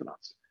of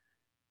astronauts?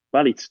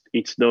 Well, it's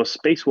those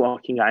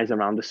spacewalking guys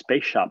around the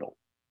space shuttle,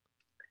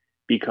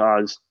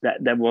 because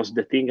that was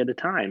the thing at the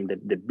time,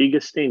 the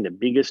biggest thing, the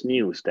biggest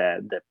news,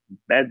 the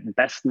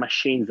best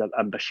machines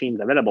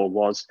available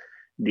was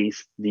the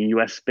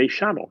US space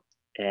shuttle,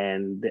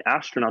 and the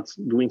astronauts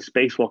doing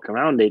spacewalk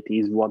around it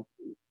is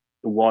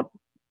what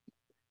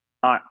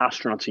are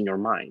astronauts in your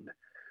mind.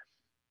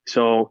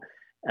 So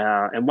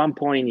at one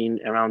point in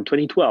around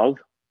 2012,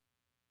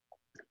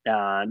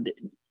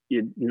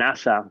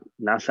 NASA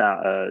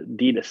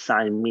did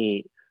assign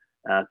me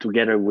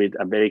together with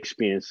a very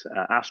experienced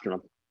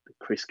astronaut,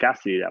 Chris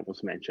Cassidy, that I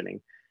was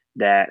mentioning,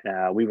 that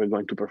we were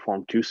going to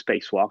perform 2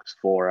 spacewalks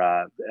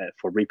for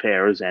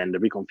repairs and the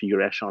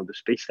reconfiguration of the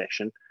space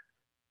station,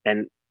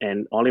 and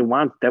only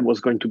one that was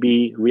going to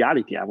be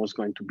reality. I was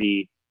going to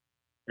be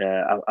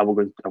I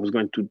was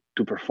going to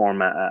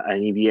perform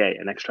an EVA,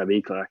 an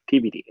extravehicular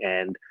activity,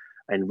 and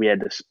we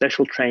had a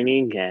special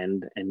training,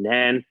 and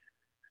then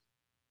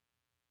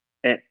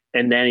it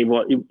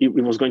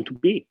was going to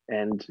be,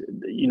 and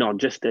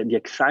just the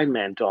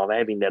excitement of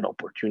having that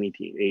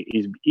opportunity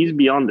is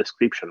beyond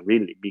description,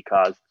 really,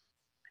 because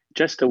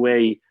just the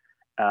way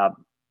the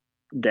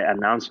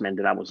announcement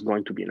that I was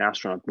going to be an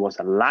astronaut was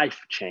a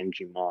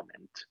life-changing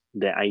moment.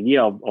 The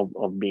idea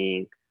of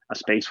being a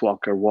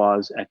spacewalker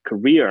was a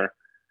career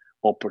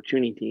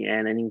opportunity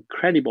and an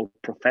incredible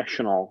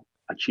professional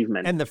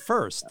achievement, and the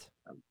first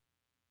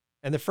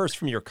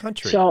from your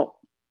country. So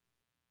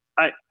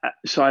I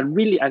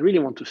really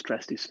want to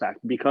stress this fact,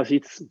 because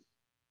it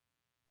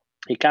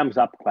comes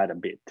up quite a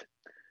bit.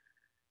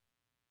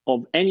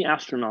 Of any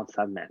astronauts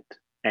I've met,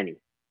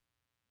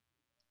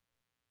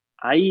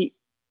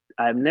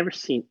 I've never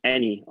seen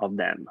any of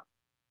them,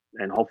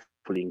 and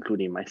hopefully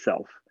including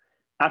myself,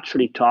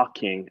 actually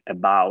talking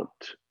about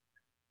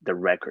the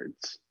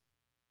records.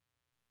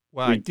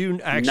 Well, I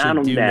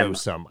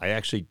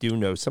actually do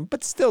know some,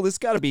 but still, there's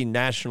got to be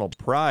national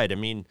pride. I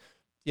mean,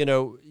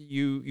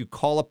 you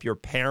call up your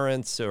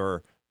parents,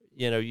 or,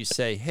 you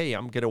say, hey,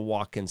 I'm going to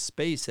walk in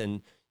space.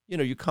 And,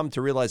 you come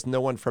to realize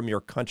no one from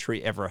your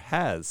country ever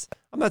has.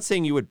 I'm not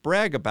saying you would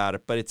brag about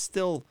it, but it's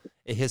still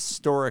a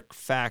historic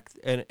fact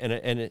and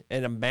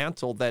a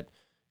mantle that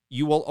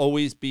you will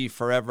always be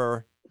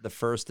forever the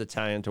first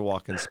Italian to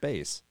walk in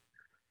space.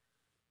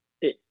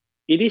 It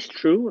is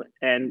true,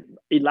 and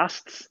it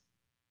lasts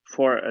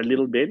for a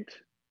little bit,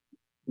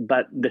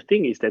 but the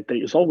thing is that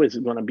there is always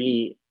going to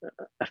be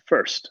a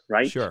first,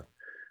 right? Sure.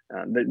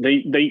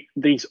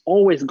 There's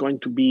always going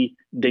to be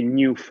the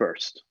new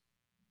first,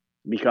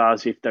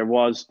 because if there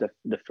was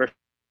the first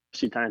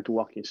Italian to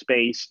walk in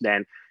space,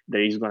 then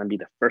there is going to be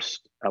the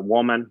first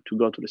woman to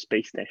go to the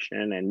space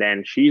station, and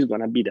then she's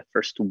going to be the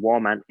first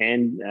woman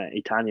and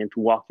Italian to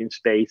walk in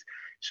space.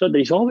 So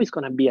there's always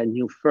going to be a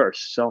new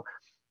first. So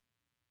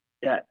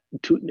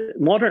to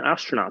modern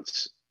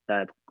astronauts,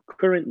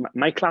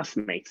 my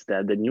classmates,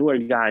 the newer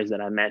guys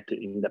that I met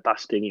in the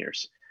past 10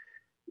 years,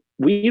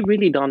 we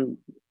really don't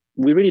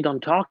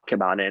talk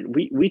about it.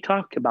 We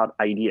talk about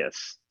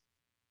ideas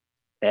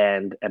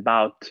and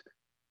about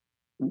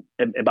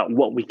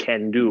what we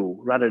can do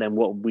rather than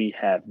what we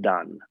have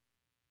done.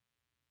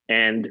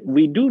 And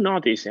we do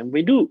notice, and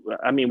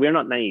we're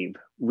not naive.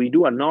 We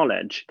do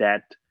acknowledge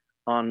that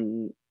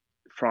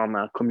from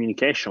a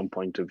communication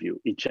point of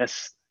view, it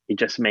just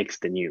makes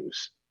the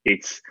news.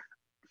 It's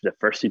the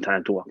first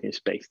Italian to walk in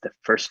space, the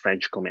first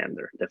French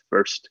commander, the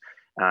first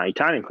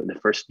Italian, the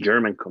first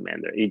German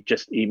commander. It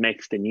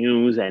makes the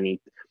news, and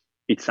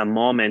it's a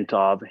moment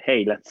of,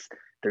 hey,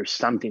 there's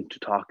something to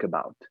talk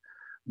about.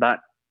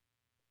 But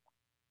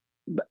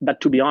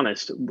to be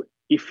honest,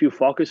 if you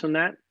focus on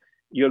that,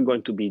 you're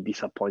going to be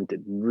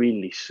disappointed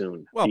really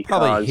soon. Well,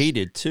 probably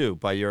hated too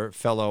by your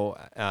fellow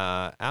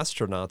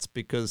astronauts,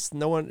 because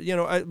no one,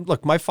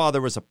 look, my father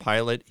was a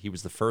pilot. He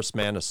was the first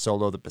man to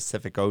solo the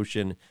Pacific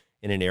Ocean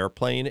in an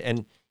airplane,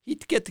 and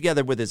he'd get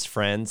together with his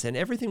friends, and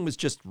everything was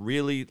just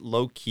really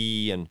low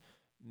key and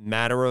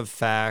matter of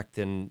fact.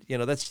 And, I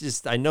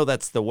know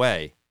that's the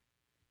way.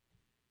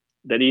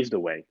 That is the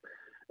way.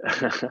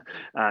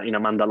 In a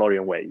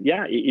Mandalorian way.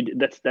 Yeah,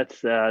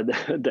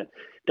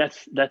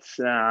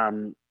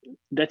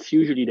 that's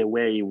usually the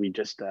way we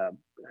just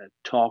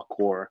talk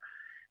or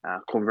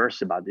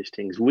converse about these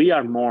things. We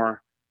are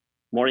more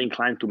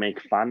inclined to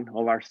make fun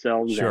of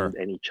ourselves Sure.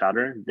 and each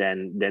other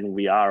than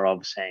we are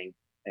of saying,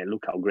 hey,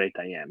 look how great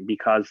I am,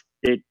 because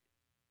it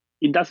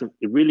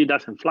really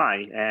doesn't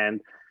fly,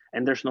 and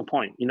there's no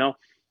point.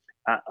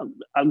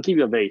 I'll give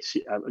you a very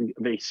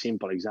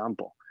simple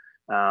example.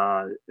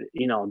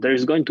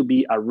 There's going to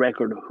be a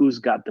record of who's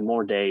got the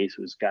more days,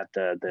 who's got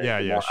the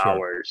more sure.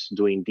 hours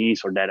doing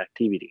this or that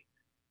activity,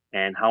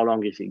 and how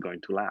long is it going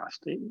to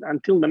last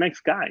until the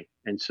next guy.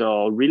 And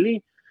so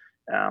really,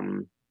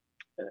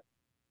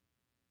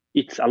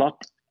 it's a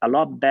lot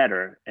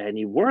better, and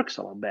it works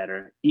a lot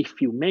better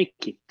if you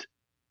make it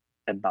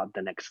about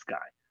the next guy.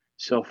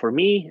 So for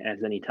me,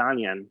 as an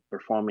Italian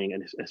performing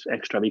an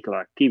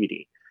extravehicular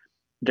activity,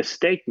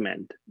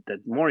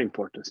 the more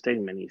important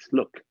statement is,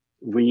 look,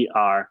 we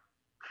are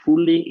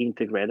fully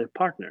integrated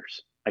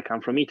partners. I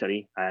come from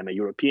Italy. I am a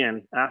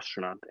European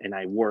astronaut, and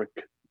I work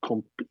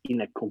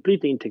in a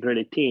completely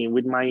integrated team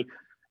with my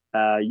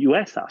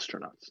US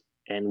astronauts.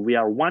 And we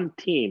are one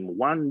team,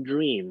 one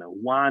dream,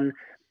 one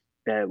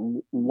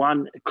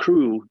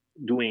crew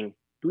doing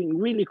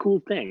really cool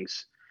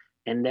things.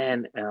 And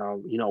then,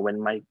 when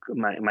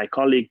my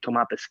colleague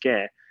Thomas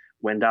Pesquet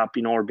went up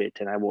in orbit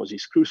and I was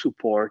his crew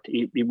support,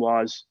 it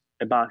was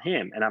about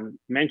him. And I'm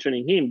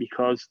mentioning him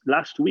because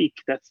last week,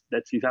 that's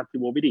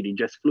exactly what we did. He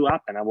just flew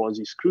up and I was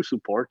his crew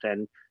support.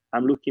 And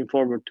I'm looking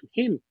forward to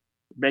him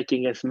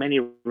breaking as many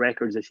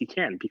records as he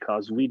can,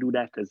 because we do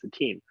that as a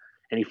team.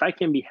 And if I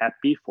can be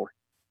happy for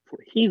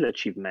his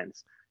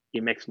achievements,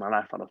 it makes my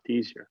life a lot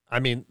easier. I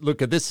mean, look,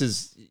 this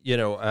is,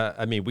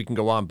 we can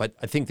go on, but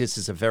I think this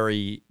is a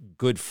very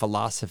good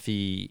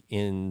philosophy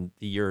in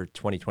the year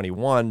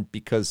 2021,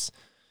 because,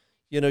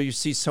 you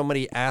see so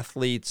many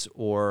athletes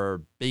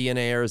or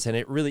billionaires, and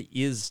it really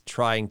is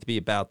trying to be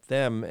about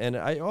them. And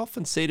I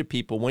often say to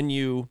people,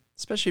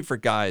 especially for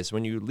guys,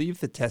 when you leave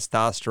the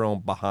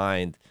testosterone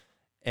behind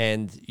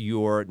and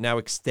you're now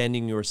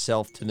extending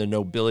yourself to the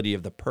nobility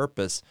of the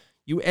purpose,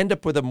 you end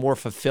up with a more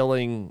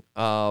fulfilling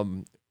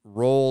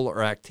role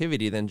or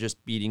activity than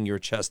just beating your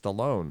chest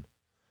alone.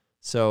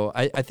 So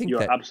I think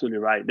you're absolutely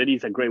right. That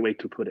is a great way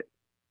to put it.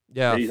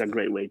 Yeah, that is a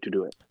great way to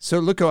do it. So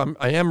look,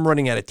 I am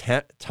running out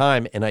of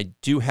time, and I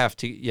do have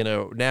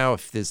to, now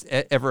if there's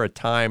ever a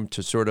time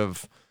to sort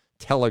of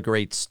tell a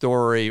great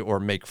story or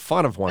make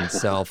fun of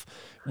oneself,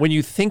 when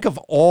you think of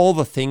all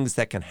the things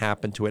that can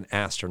happen to an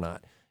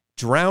astronaut,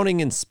 drowning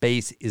in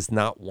space is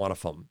not one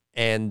of them.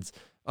 And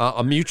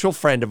a mutual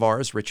friend of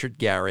ours, Richard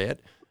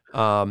Garriott,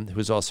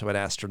 who's also an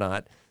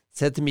astronaut,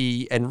 said to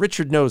me, and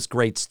Richard knows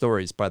great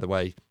stories, by the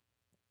way,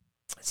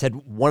 said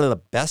one of the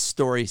best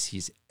stories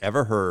he's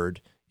ever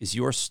heard is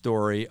your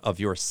story of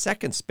your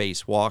second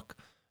spacewalk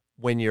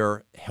when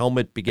your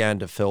helmet began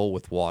to fill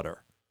with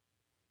water.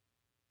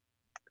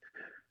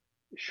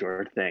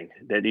 Sure thing.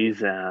 It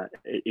is a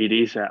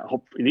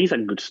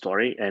good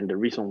story, and the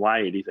reason why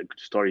it is a good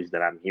story is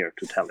that I'm here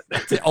to tell it.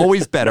 It's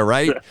always better,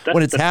 right?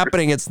 When it's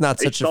happening, it's not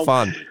such a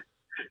fun.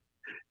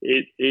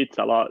 It's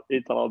a lot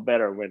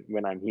better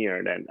when I'm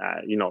here. Then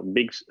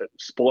big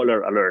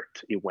spoiler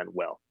alert, it went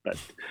well, but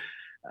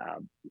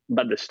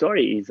the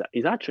story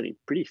is actually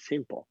pretty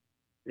simple,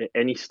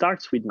 and it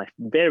starts with my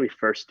very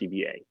first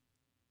EVA.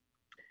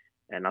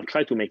 And I'll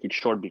try to make it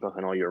short because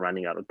I know you're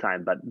running out of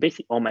time. But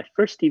basically, on my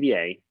first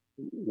EVA,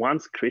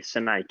 once Chris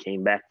and I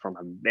came back from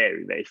a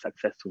very, very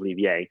successful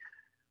EVA,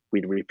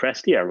 we'd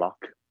repressed the airlock,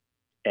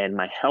 and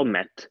my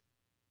helmet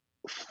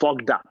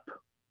fogged up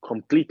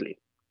completely.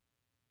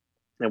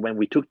 And when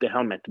we took the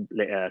helmet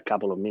a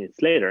couple of minutes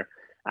later,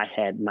 I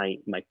had my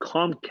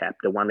comm cap,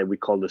 the one that we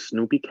call the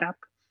Snoopy cap,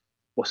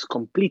 was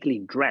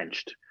completely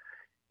drenched.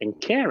 And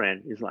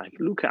Karen is like,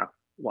 Luca,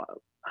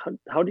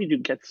 how did you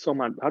get so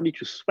much? How did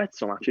you sweat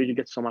so much? How did you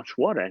get so much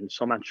water and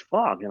so much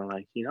fog? And I'm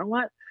like, you know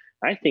what?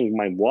 I think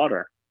my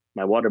water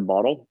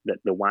bottle,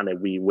 the one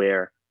that we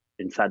wear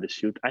inside the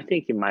suit, I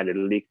think it might have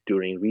leaked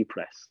during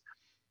repress.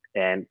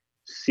 And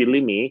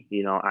silly me,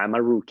 I'm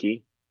a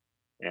rookie.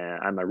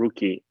 I'm a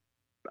rookie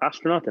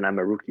astronaut and I'm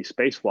a rookie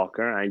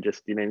spacewalker. I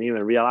just didn't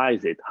even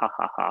realize it. Ha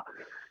ha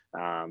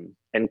ha.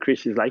 And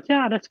Chris is like,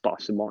 yeah, that's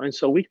possible. And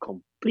so we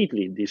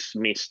completely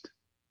dismissed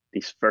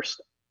this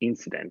first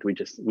incident. We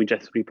just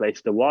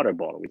replaced the water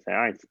bottle. We said,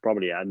 it's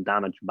probably a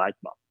damaged bike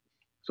bottle.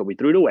 So we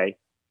threw it away.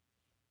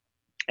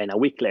 And a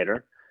week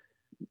later,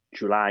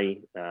 July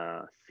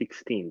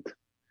 16th,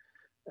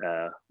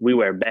 we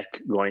were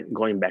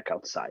going back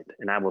outside,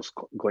 and I was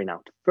going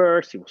out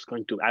first.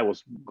 I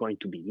was going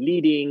to be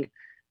leading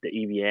the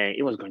EVA.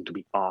 It was going to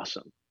be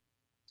awesome.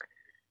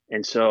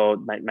 And so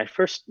my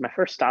first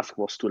task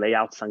was to lay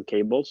out some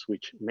cables,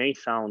 which may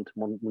sound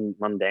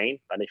mundane,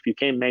 but if you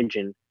can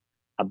imagine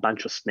a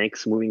bunch of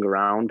snakes moving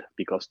around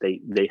because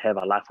they have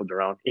a life of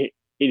their own, it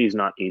is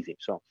not easy.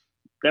 So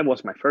that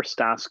was my first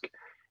task.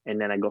 And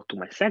then I got to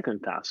my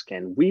second task,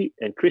 and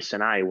Chris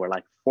and I were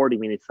like 40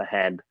 minutes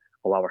ahead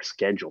of our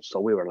schedule. So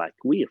we were like,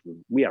 we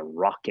are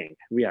rocking.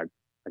 We are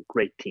a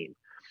great team.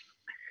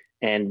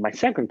 And my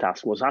second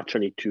task was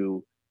actually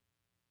to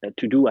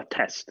do a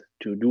test,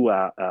 to do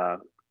a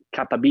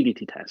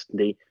capability test.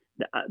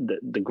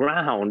 The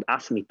ground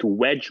asked me to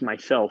wedge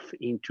myself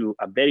into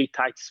a very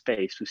tight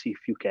space to see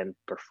if you can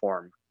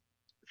perform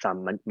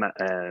some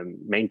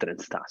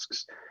maintenance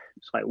tasks.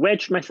 So I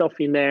wedged myself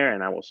in there,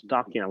 and I was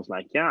talking. I was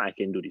like, yeah, I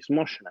can do this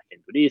motion. I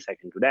can do this. I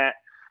can do that.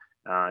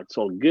 It's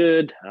all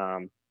good.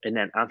 And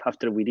then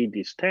after we did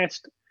this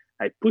test,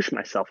 I pushed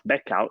myself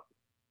back out.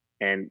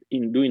 And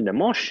in doing the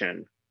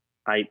motion,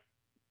 I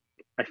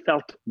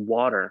felt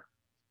water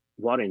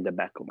in the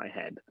back of my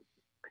head.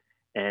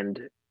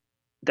 And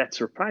that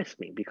surprised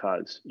me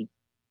because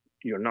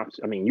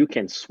you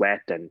can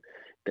sweat and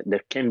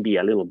there can be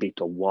a little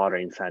bit of water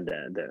inside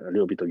a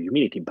little bit of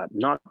humidity, but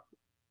not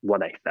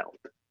what I felt.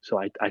 So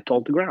I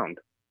told the ground.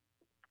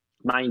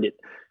 Mind it,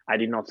 I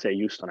did not say,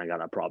 Houston, I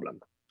got a problem.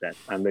 That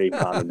I'm very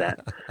proud of that.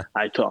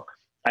 I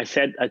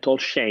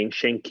told Shane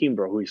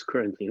Kimbrough, who is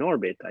currently in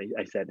orbit,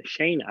 I said,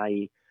 Shane,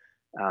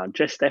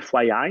 just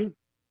FYI,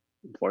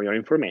 for your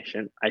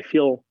information, I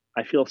feel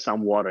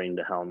some water in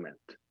the helmet.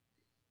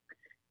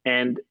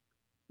 And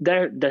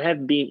there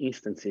have been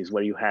instances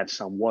where you have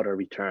some water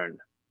return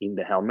in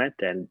the helmet,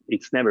 and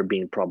it's never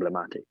been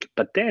problematic.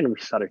 But then we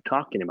started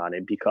talking about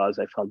it because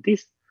I felt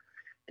this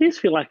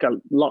feel like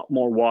a lot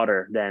more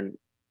water than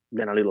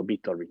a little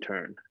bit of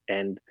return.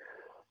 And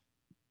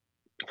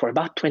for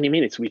about 20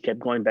 minutes, we kept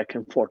going back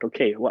and forth.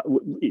 Okay,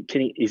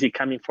 is it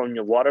coming from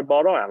your water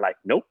bottle? And I'm like,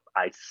 nope,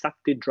 I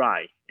sucked it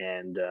dry,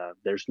 and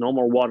there's no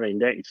more water in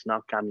there. It's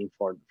not coming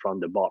from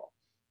the bottle.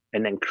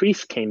 And then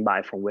Chris came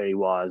by from where he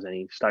was, and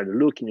he started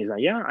looking. He's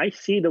like, yeah, I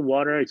see the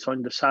water. It's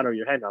on the side of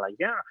your head. I'm like,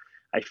 yeah,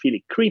 I feel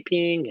it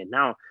creeping, and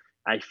now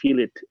I feel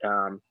it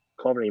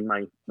covering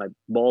my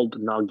bald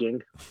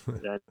noggin.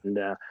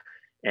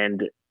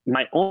 And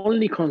my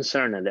only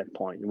concern at that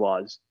point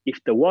was,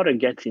 if the water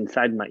gets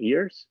inside my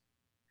ears,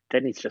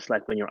 then it's just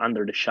like when you're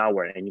under the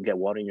shower and you get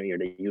water in your ear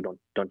that you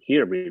don't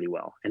hear really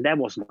well. And that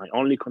was my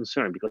only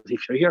concern, because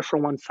if you hear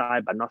from one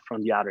side but not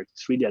from the other,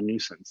 it's really a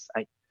nuisance.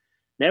 I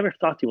never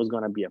thought it was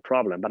going to be a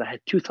problem, but I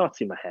had two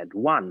thoughts in my head.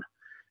 One,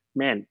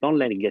 man, don't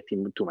let it get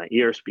into my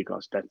ears,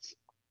 because that's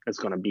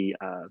going to be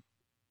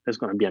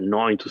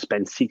annoying to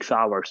spend 6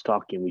 hours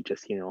talking with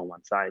just hearing on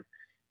one side.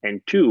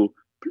 And two,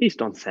 please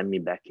don't send me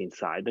back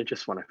inside. I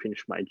just want to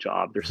finish my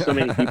job. There's so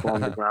many people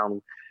on the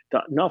ground,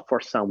 not for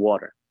some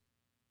water.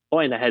 Oh,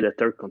 and I had a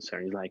third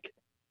concern. It's like,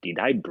 did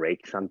I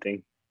break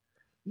something?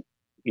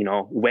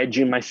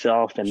 Wedging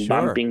myself and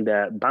bumping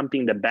the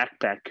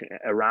backpack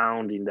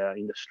around in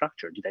the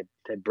structure. Did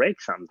I break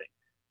something?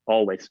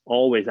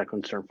 Always a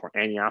concern for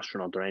any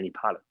astronaut or any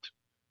pilot.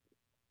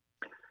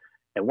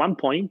 At one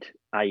point,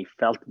 I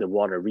felt the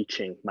water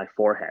reaching my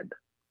forehead,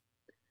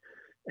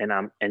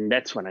 and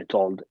that's when I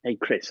told, hey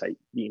Chris,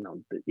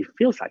 it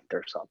feels like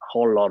there's a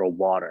whole lot of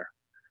water,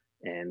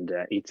 and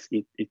it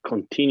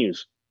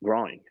continues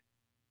growing.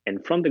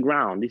 And from the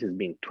ground, this has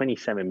been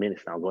 27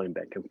 minutes now going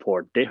back and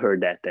forth. They heard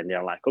that, and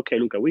they're like, okay,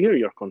 Luca, we hear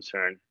your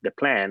concern. The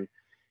plan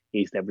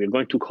is that we're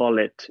going to call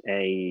it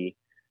we're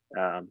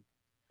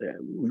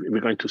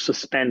going to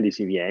suspend this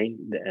EVA.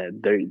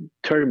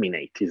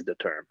 Terminate is the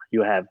term.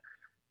 You have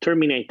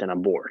terminate and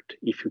abort.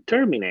 If you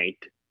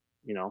terminate,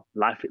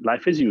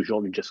 life as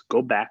usual, you just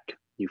go back,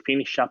 you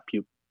finish up,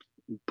 you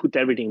put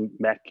everything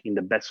back in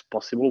the best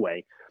possible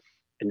way,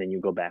 and then you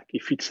go back.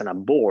 If it's an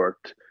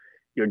abort,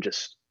 you're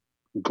just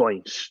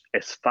going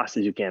as fast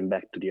as you can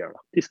back to the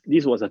airlock.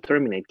 This was a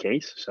terminate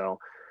case, so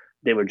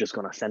they were just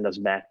gonna send us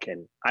back,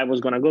 and I was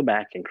gonna go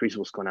back, and Chris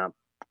was gonna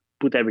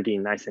put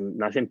everything nice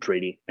and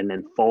pretty, and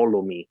then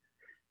follow me.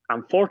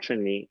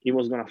 Unfortunately, he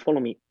was gonna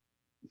follow me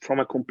from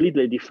a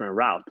completely different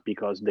route,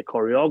 because the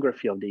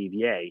choreography of the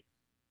EVA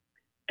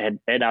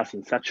had us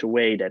in such a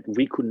way that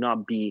we could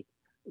not be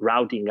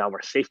routing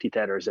our safety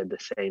tethers on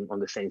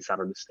the same side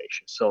of the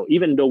station. So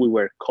even though we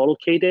were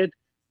collocated,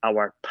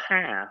 our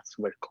paths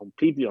were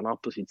completely on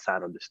opposite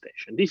side of the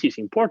station. This is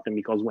important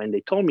because when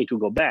they told me to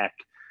go back,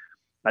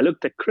 I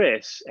looked at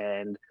Chris,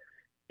 and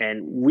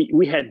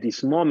we had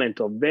this moment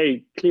of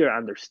very clear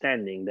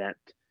understanding that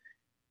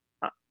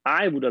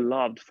I would have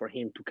loved for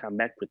him to come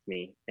back with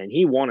me, and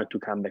he wanted to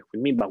come back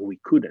with me, but we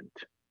couldn't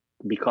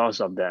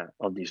because of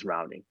this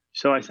routing.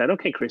 So I said,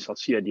 okay, Chris, I'll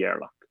see you at the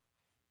airlock.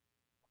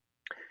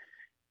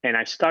 And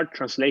I start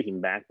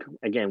translating back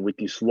again with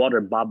this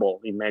water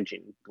bubble.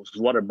 Imagine this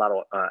water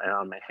bubble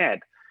around my head.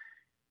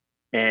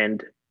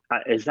 And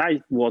as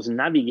I was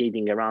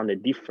navigating around the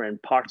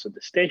different parts of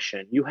the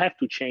station, you have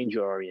to change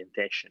your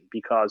orientation,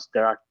 because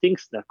there are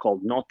things that are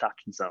called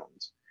no-touch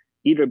zones,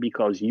 either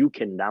because you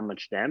can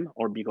damage them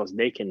or because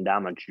they can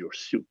damage your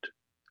suit.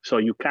 So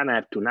you kind of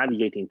have to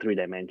navigate in 3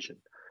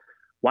 dimensions.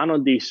 One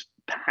of these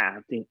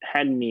paths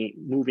had me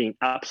moving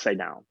upside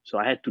down. So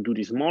I had to do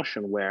this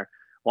motion where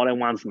all at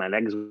once my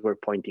legs were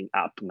pointing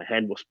up, my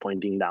head was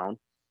pointing down.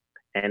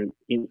 And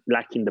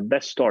like in the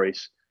best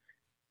stories,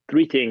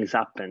 3 things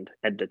happened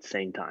at that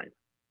same time.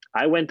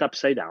 I went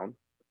upside down,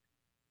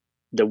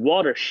 the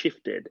water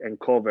shifted and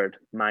covered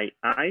my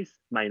eyes,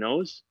 my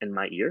nose, and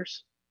my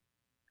ears,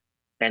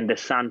 and the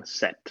sun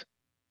set,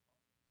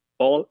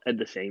 all at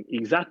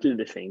exactly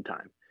the same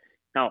time.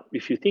 Now,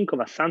 if you think of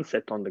a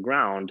sunset on the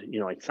ground,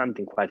 it's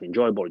something quite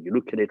enjoyable. You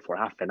look at it for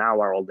half an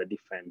hour, all the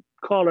different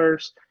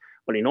colors.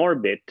 But in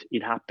orbit,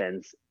 it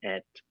happens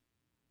in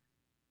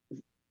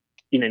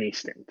an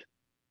instant.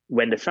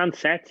 When the sun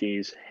sets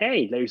is,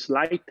 hey, there's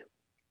light,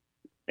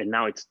 and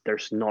now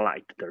there's no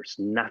light, there's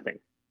nothing.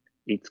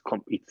 It's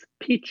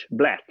pitch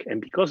black,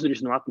 and because there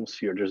is no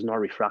atmosphere, there's no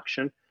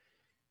refraction.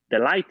 The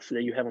lights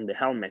that you have on the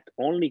helmet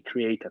only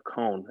create a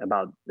cone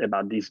about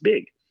this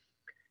big.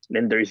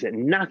 Then there is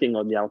nothing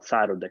on the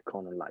outside of the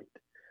cone of light.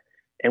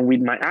 And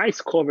with my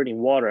eyes covered in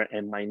water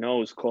and my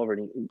nose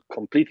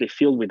completely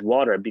filled with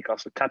water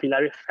because of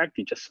capillary effect,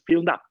 it just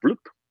filled up. Bloop.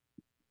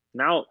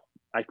 Now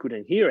I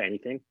couldn't hear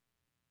anything.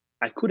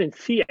 I couldn't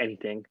see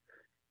anything.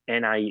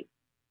 And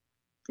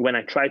when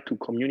I tried to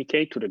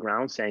communicate to the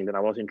ground saying that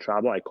I was in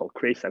trouble, I called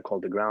Chris, I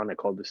called the ground, I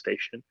called the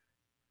station.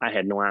 I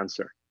had no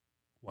answer.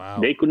 Wow.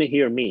 They couldn't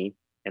hear me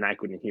and I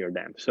couldn't hear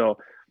them. So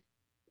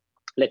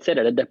let's say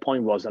that at that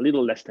point was a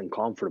little less than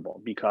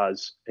comfortable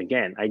because,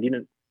 again,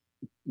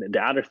 the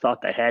other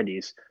thought I had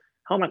is,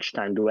 how much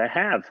time do I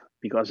have?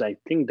 Because I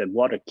think that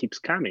water keeps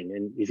coming,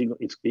 and is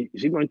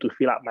it going to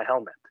fill up my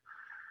helmet?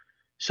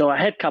 So I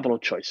had a couple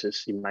of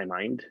choices in my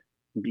mind.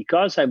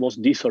 Because I was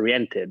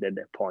disoriented at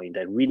that point,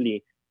 I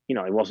really,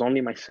 it was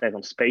only my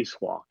second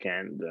spacewalk,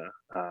 and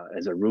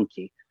as a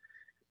rookie,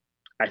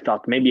 I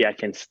thought maybe I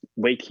can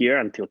wait here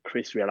until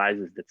Chris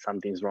realizes that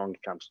something's wrong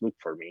and comes look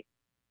for me.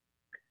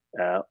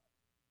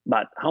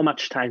 But how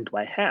much time do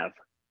I have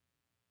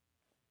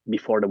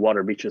before the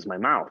water reaches my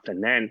mouth?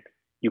 And then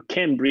you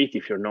can't breathe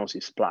if your nose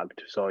is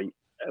plugged. So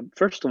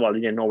first of all, I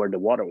didn't know where the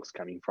water was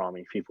coming from,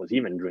 if it was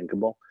even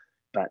drinkable,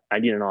 but I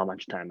didn't know how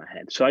much time I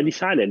had. So I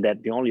decided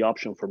that the only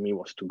option for me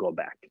was to go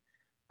back.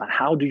 But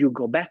how do you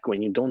go back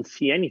when you don't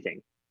see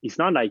anything? It's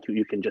not like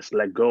you can just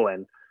let go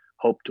and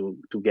hope to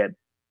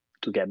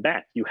get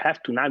back. You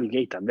have to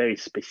navigate a very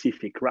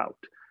specific route.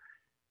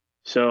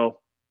 So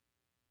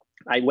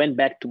I went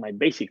back to my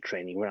basic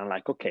training where I'm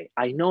like, okay,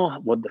 I know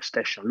what the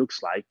station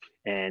looks like.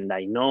 And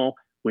I know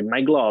with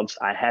my gloves,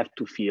 I have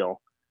to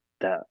feel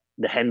the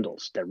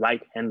handles, the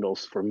right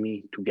handles for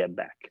me to get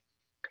back.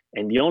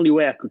 And the only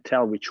way I could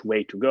tell which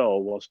way to go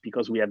was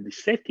because we have the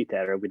safety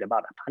tether with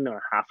about a pound and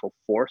a half of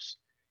force,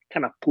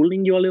 kind of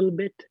pulling you a little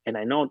bit. And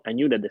I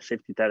knew that the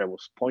safety tether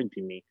was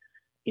pointing me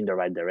in the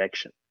right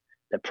direction.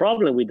 The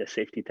problem with the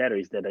safety tether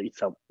is that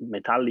it's a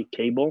metallic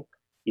cable.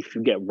 If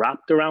you get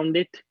wrapped around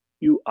it,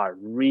 you are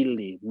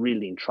really,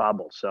 really in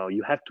trouble. So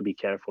you have to be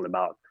careful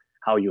about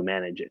how you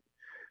manage it.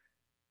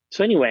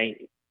 So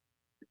anyway,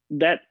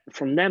 that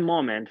from that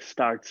moment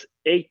starts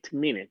 8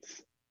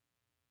 minutes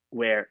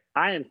where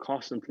I am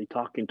constantly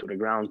talking to the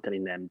ground,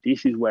 telling them,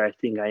 this is where I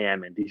think I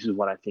am, and this is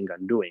what I think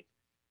I'm doing.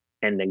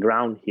 And the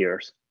ground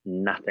hears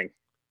nothing.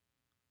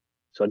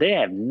 So they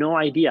have no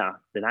idea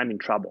that I'm in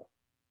trouble.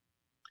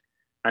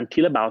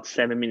 Until about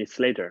 7 minutes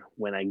later,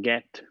 when I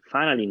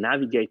finally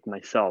navigate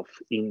myself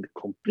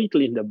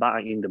completely in the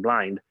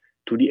blind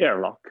to the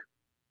airlock.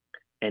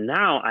 And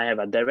now I have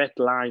a direct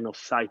line of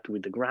sight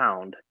with the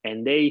ground,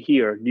 and they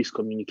hear this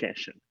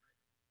communication.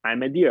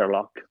 I'm at the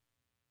airlock,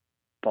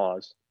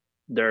 pause.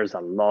 There's a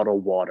lot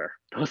of water.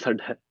 That's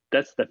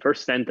the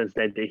first sentence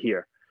that they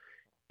hear.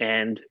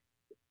 And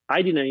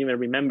I didn't even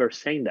remember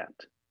saying that.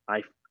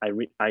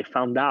 I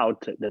found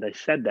out that I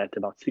said that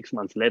about 6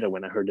 months later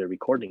when I heard the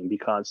recording,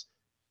 because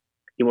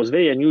it was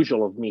very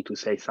unusual of me to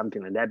say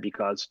something like that,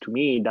 because to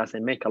me, it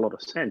doesn't make a lot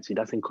of sense. It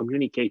doesn't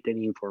communicate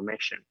any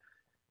information.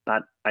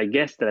 But I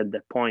guess that at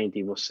that point,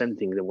 it was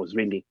something that was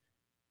really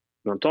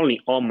not only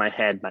on my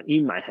head, but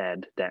in my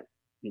head that,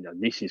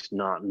 this is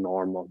not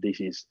normal. This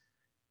is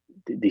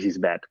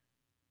bad.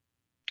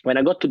 When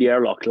I got to the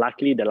airlock,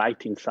 luckily the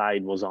light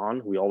inside was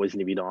on. We always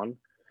leave it on,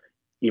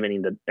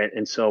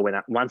 and so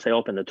once I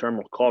opened the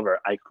thermal cover,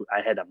 I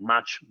had a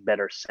much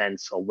better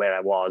sense of where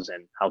I was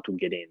and how to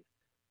get in.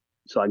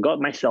 So I got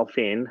myself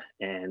in,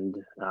 and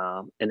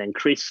then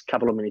Chris, a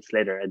couple of minutes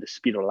later, at the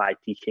speed of light,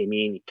 he came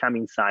in, he came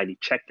inside, he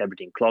checked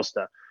everything, closed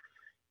the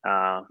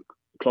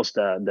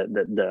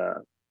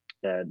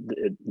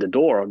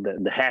door,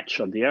 the hatch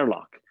of the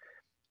airlock.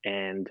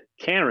 And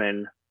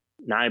Karen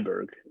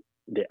Nyberg,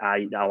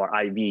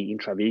 our IV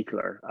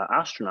intravehicular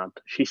astronaut,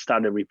 she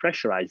started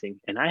repressurizing,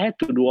 and I had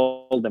to do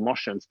all the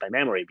motions by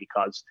memory,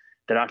 because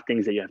there are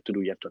things that you have to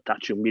do. You have to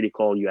attach your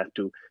umbilical, you have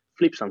to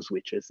flip some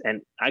switches,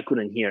 and I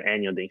couldn't hear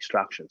any of the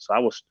instructions. So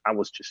I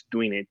was just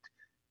doing it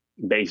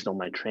based on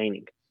my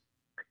training.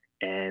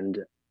 And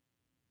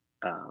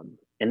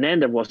then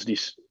there was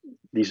this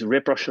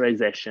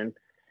repressurization.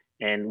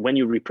 And when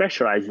you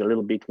repressurize a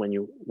little bit, when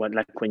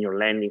you're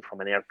landing from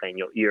an airplane,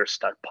 your ears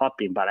start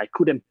popping, but I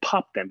couldn't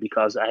pop them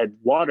because I had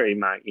water in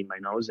my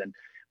nose. And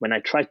when I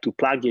tried to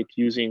plug it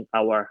using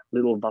our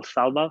little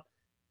Valsalva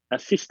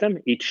system,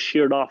 it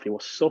sheared off. It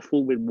was so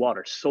full with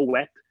water, so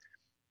wet,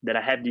 that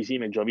I have this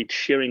image of it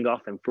shearing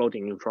off and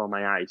floating in front of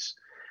my eyes.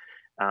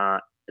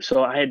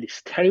 So I had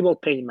this terrible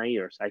pain in my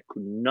ears. I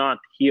could not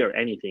hear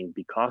anything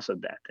because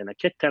of that. And I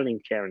kept telling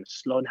Karen,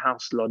 slow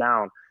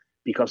down,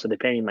 because of the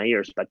pain in my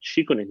ears, but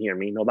she couldn't hear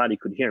me. Nobody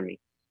could hear me.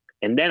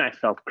 And then I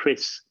felt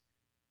Chris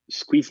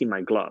squeezing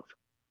my glove.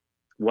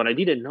 What I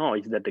didn't know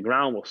is that the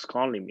ground was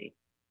calling me,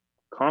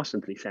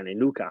 constantly saying,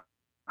 Luca,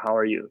 how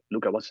are you?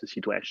 Luca, what's the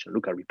situation?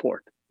 Luca,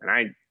 report. And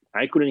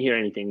I couldn't hear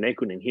anything. They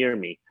couldn't hear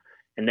me.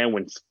 And then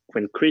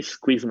when Chris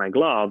squeezed my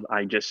glove,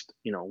 I just,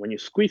 when you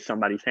squeeze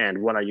somebody's hand,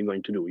 what are you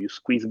going to do? You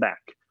squeeze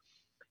back.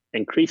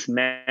 And Chris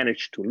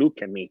managed to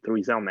look at me through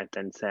his helmet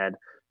and said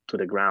to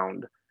the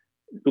ground,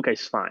 Luca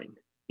is fine.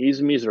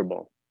 He's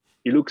miserable.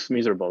 He looks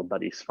miserable,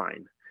 but he's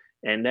fine.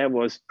 And that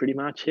was pretty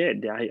much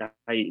it.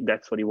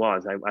 That's what it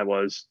was. I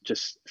was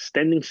just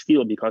standing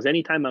still, because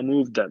anytime I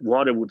moved, the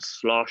water would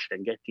slosh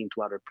and get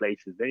into other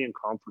places, very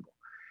uncomfortable.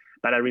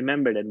 But I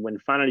remember that when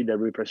finally the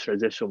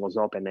repressurization was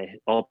open, they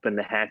opened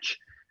the hatch.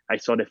 I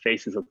saw the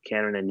faces of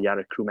Karen and the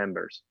other crew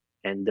members,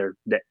 and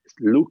the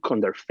look on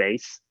their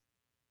face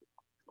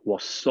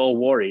was so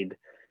worried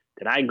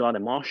that I got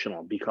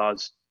emotional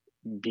because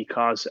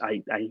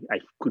I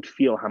could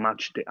feel how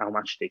much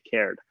they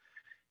cared.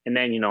 And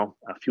then,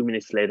 a few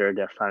minutes later,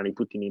 they're finally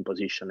putting me in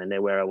position and they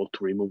were able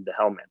to remove the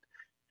helmet.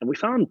 And we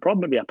found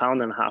probably 1.5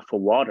 pounds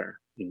of water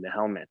in the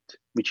helmet,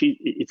 which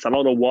it's a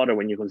lot of water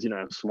when you consider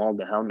how small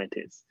the helmet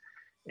is.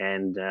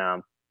 And,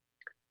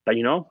 but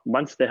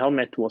once the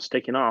helmet was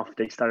taken off,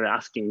 they started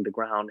asking the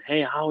ground,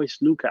 "Hey, how is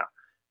Luca?"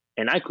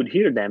 And I could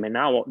hear them, and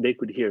now they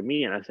could hear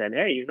me. And I said,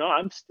 "Hey,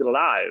 I'm still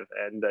alive,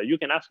 and you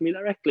can ask me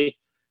directly."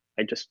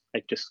 I just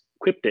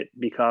quipped it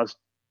because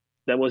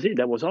that was it.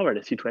 That was over.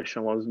 The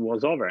situation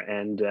was over.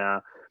 And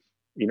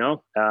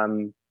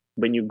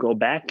when you go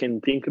back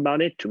and think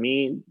about it, to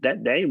me,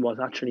 that day was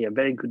actually a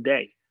very good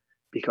day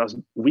because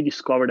we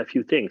discovered a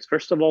few things.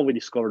 First of all, we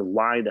discovered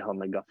why the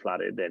helmet got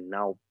flooded, and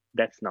now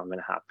that's not going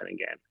to happen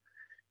again.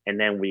 And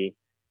then we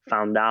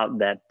found out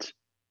that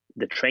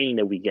the training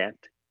that we get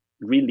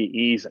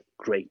really is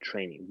great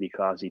training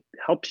because it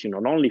helps you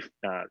not only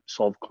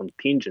solve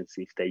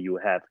contingencies that you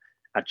have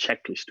a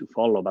checklist to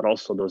follow, but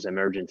also those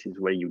emergencies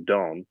where you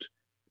don't.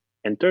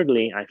 And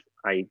thirdly,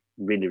 I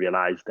really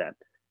realized that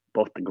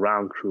both the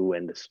ground crew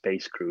and the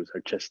space crews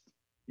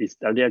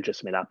they're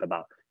just made up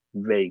about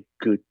very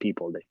good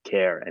people that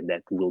care and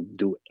that will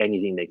do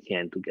anything they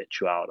can to get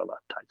you out of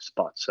a tight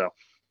spot. So,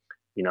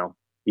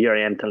 here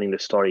I am telling the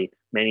story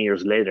many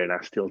years later, and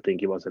I still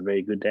think it was a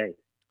very good day.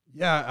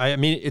 Yeah, I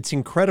mean, it's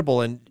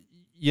incredible. And,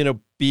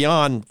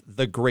 beyond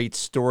the great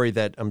story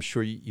that I'm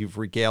sure you've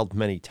regaled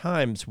many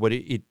times, what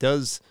it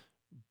does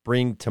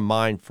bring to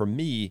mind for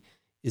me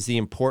is the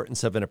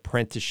importance of an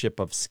apprenticeship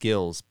of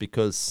skills,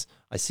 because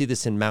I see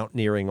this in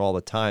mountaineering all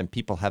the time.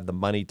 People have the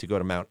money to go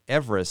to Mount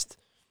Everest.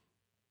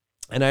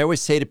 And I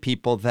always say to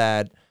people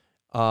that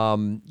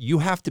you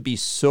have to be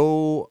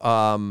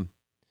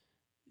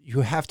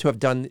you have to have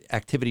done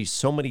activities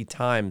so many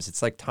times.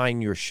 It's like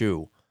tying your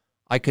shoe.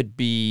 I could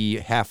be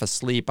half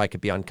asleep, I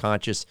could be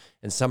unconscious,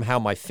 and somehow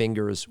my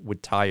fingers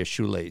would tie a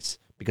shoelace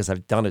because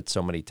I've done it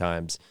so many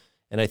times.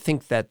 And I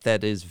think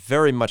that is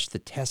very much the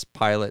test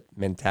pilot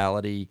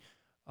mentality,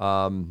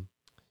 and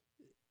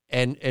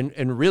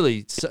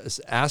really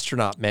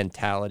astronaut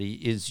mentality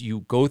is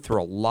you go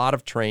through a lot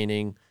of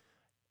training,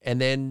 and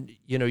then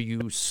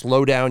you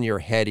slow down your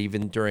head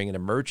even during an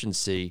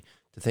emergency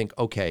to think,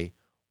 okay,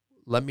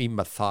 let me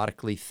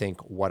methodically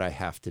think what I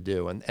have to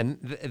do. And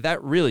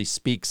that really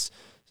speaks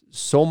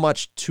so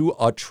much to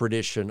a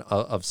tradition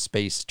of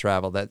space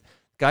travel, that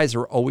guys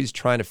are always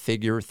trying to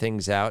figure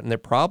things out and they're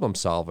problem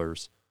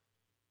solvers.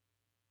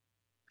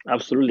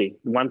 Absolutely.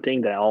 One thing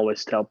that I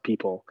always tell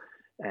people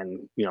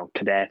and,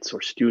 cadets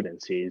or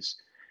students is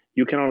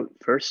you cannot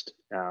first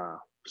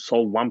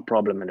solve one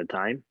problem at a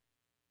time.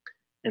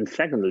 And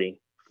secondly,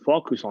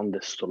 focus on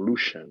the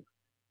solution,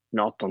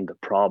 not on the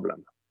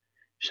problem.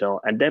 So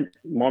at that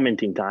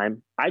moment in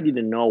time, I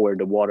didn't know where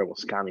the water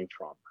was coming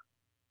from.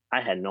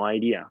 I had no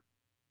idea.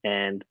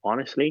 And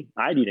honestly,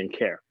 I didn't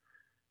care.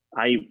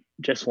 I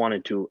just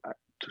wanted to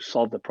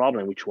solve the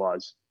problem, which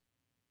was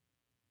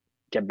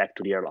get back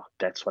to the airlock.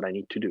 That's what I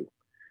need to do.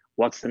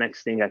 What's the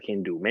next thing I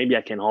can do? Maybe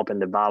I can open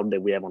the valve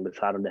that we have on the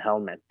side of the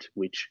helmet,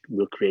 which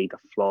will create a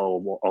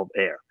flow of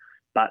air.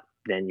 But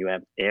then you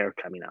have air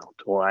coming out.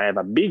 Or I have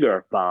a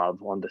bigger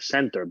valve on the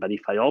center, but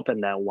if I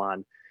open that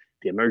one,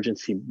 the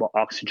emergency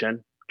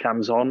oxygen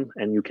comes on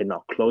and you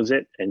cannot close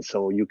it. And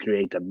so you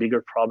create a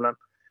bigger problem.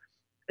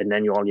 And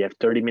then you only have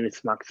 30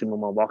 minutes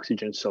maximum of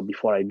oxygen. So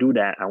before I do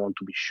that, I want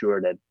to be sure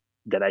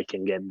that I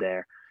can get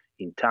there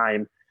in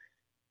time.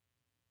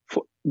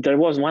 There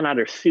was one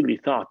other silly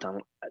thought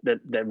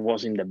that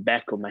was in the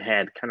back of my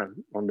head, kind of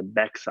on the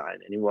backside.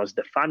 And it was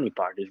the funny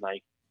part is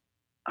like,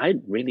 I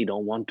really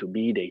don't want to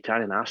be the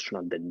Italian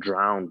astronaut that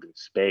drowned in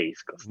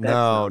space, because that's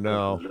not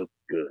going to look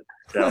good.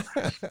 So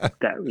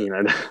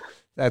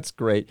That's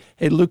great.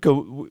 Hey,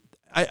 Luca,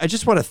 I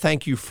just want to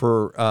thank you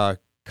for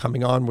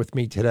coming on with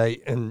me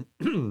today. And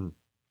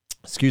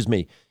excuse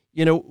me,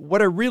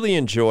 what I really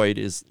enjoyed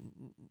is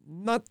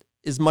not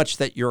as much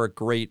that you're a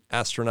great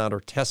astronaut or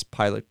test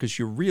pilot, because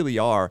you really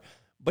are,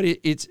 but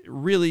it's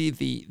really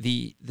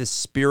the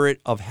spirit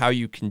of how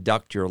you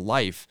conduct your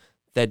life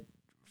that,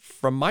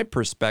 from my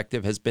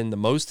perspective, has been the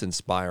most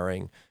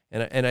inspiring.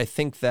 And I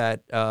think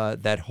that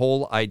that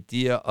whole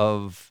idea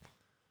of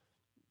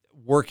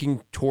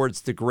working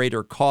towards the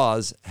greater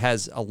cause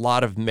has a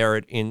lot of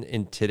merit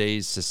in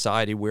today's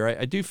society, where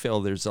I do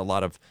feel there's a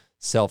lot of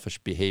selfish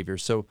behavior.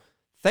 So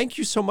thank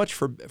you so much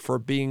for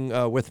being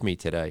with me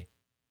today.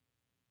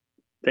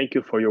 Thank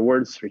you for your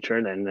words,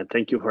 Richard, and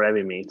thank you for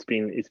having me.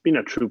 It's been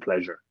a true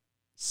pleasure.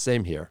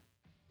 Same here.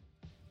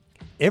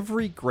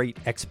 Every great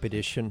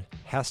expedition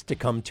has to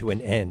come to an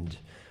end,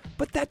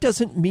 but that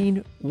doesn't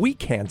mean we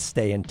can't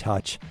stay in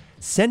touch.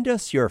 Send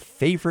us your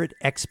favorite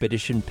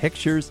expedition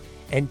pictures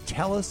and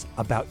tell us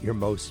about your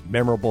most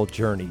memorable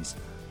journeys,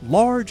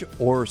 large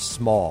or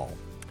small.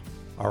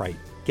 All right,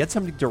 get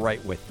something to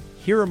write with.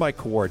 here are my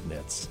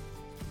coordinates: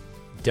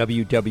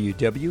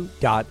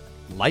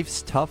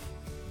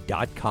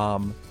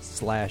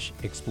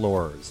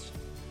 www.lifestuff.com/explorers.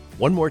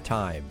 One more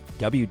time,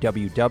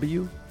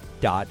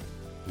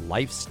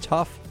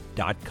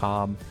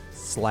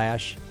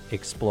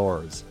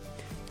 www.lifestuff.com/explorers.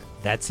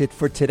 That's it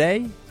for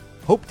today.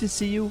 Hope to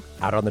see you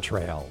out on the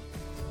trail.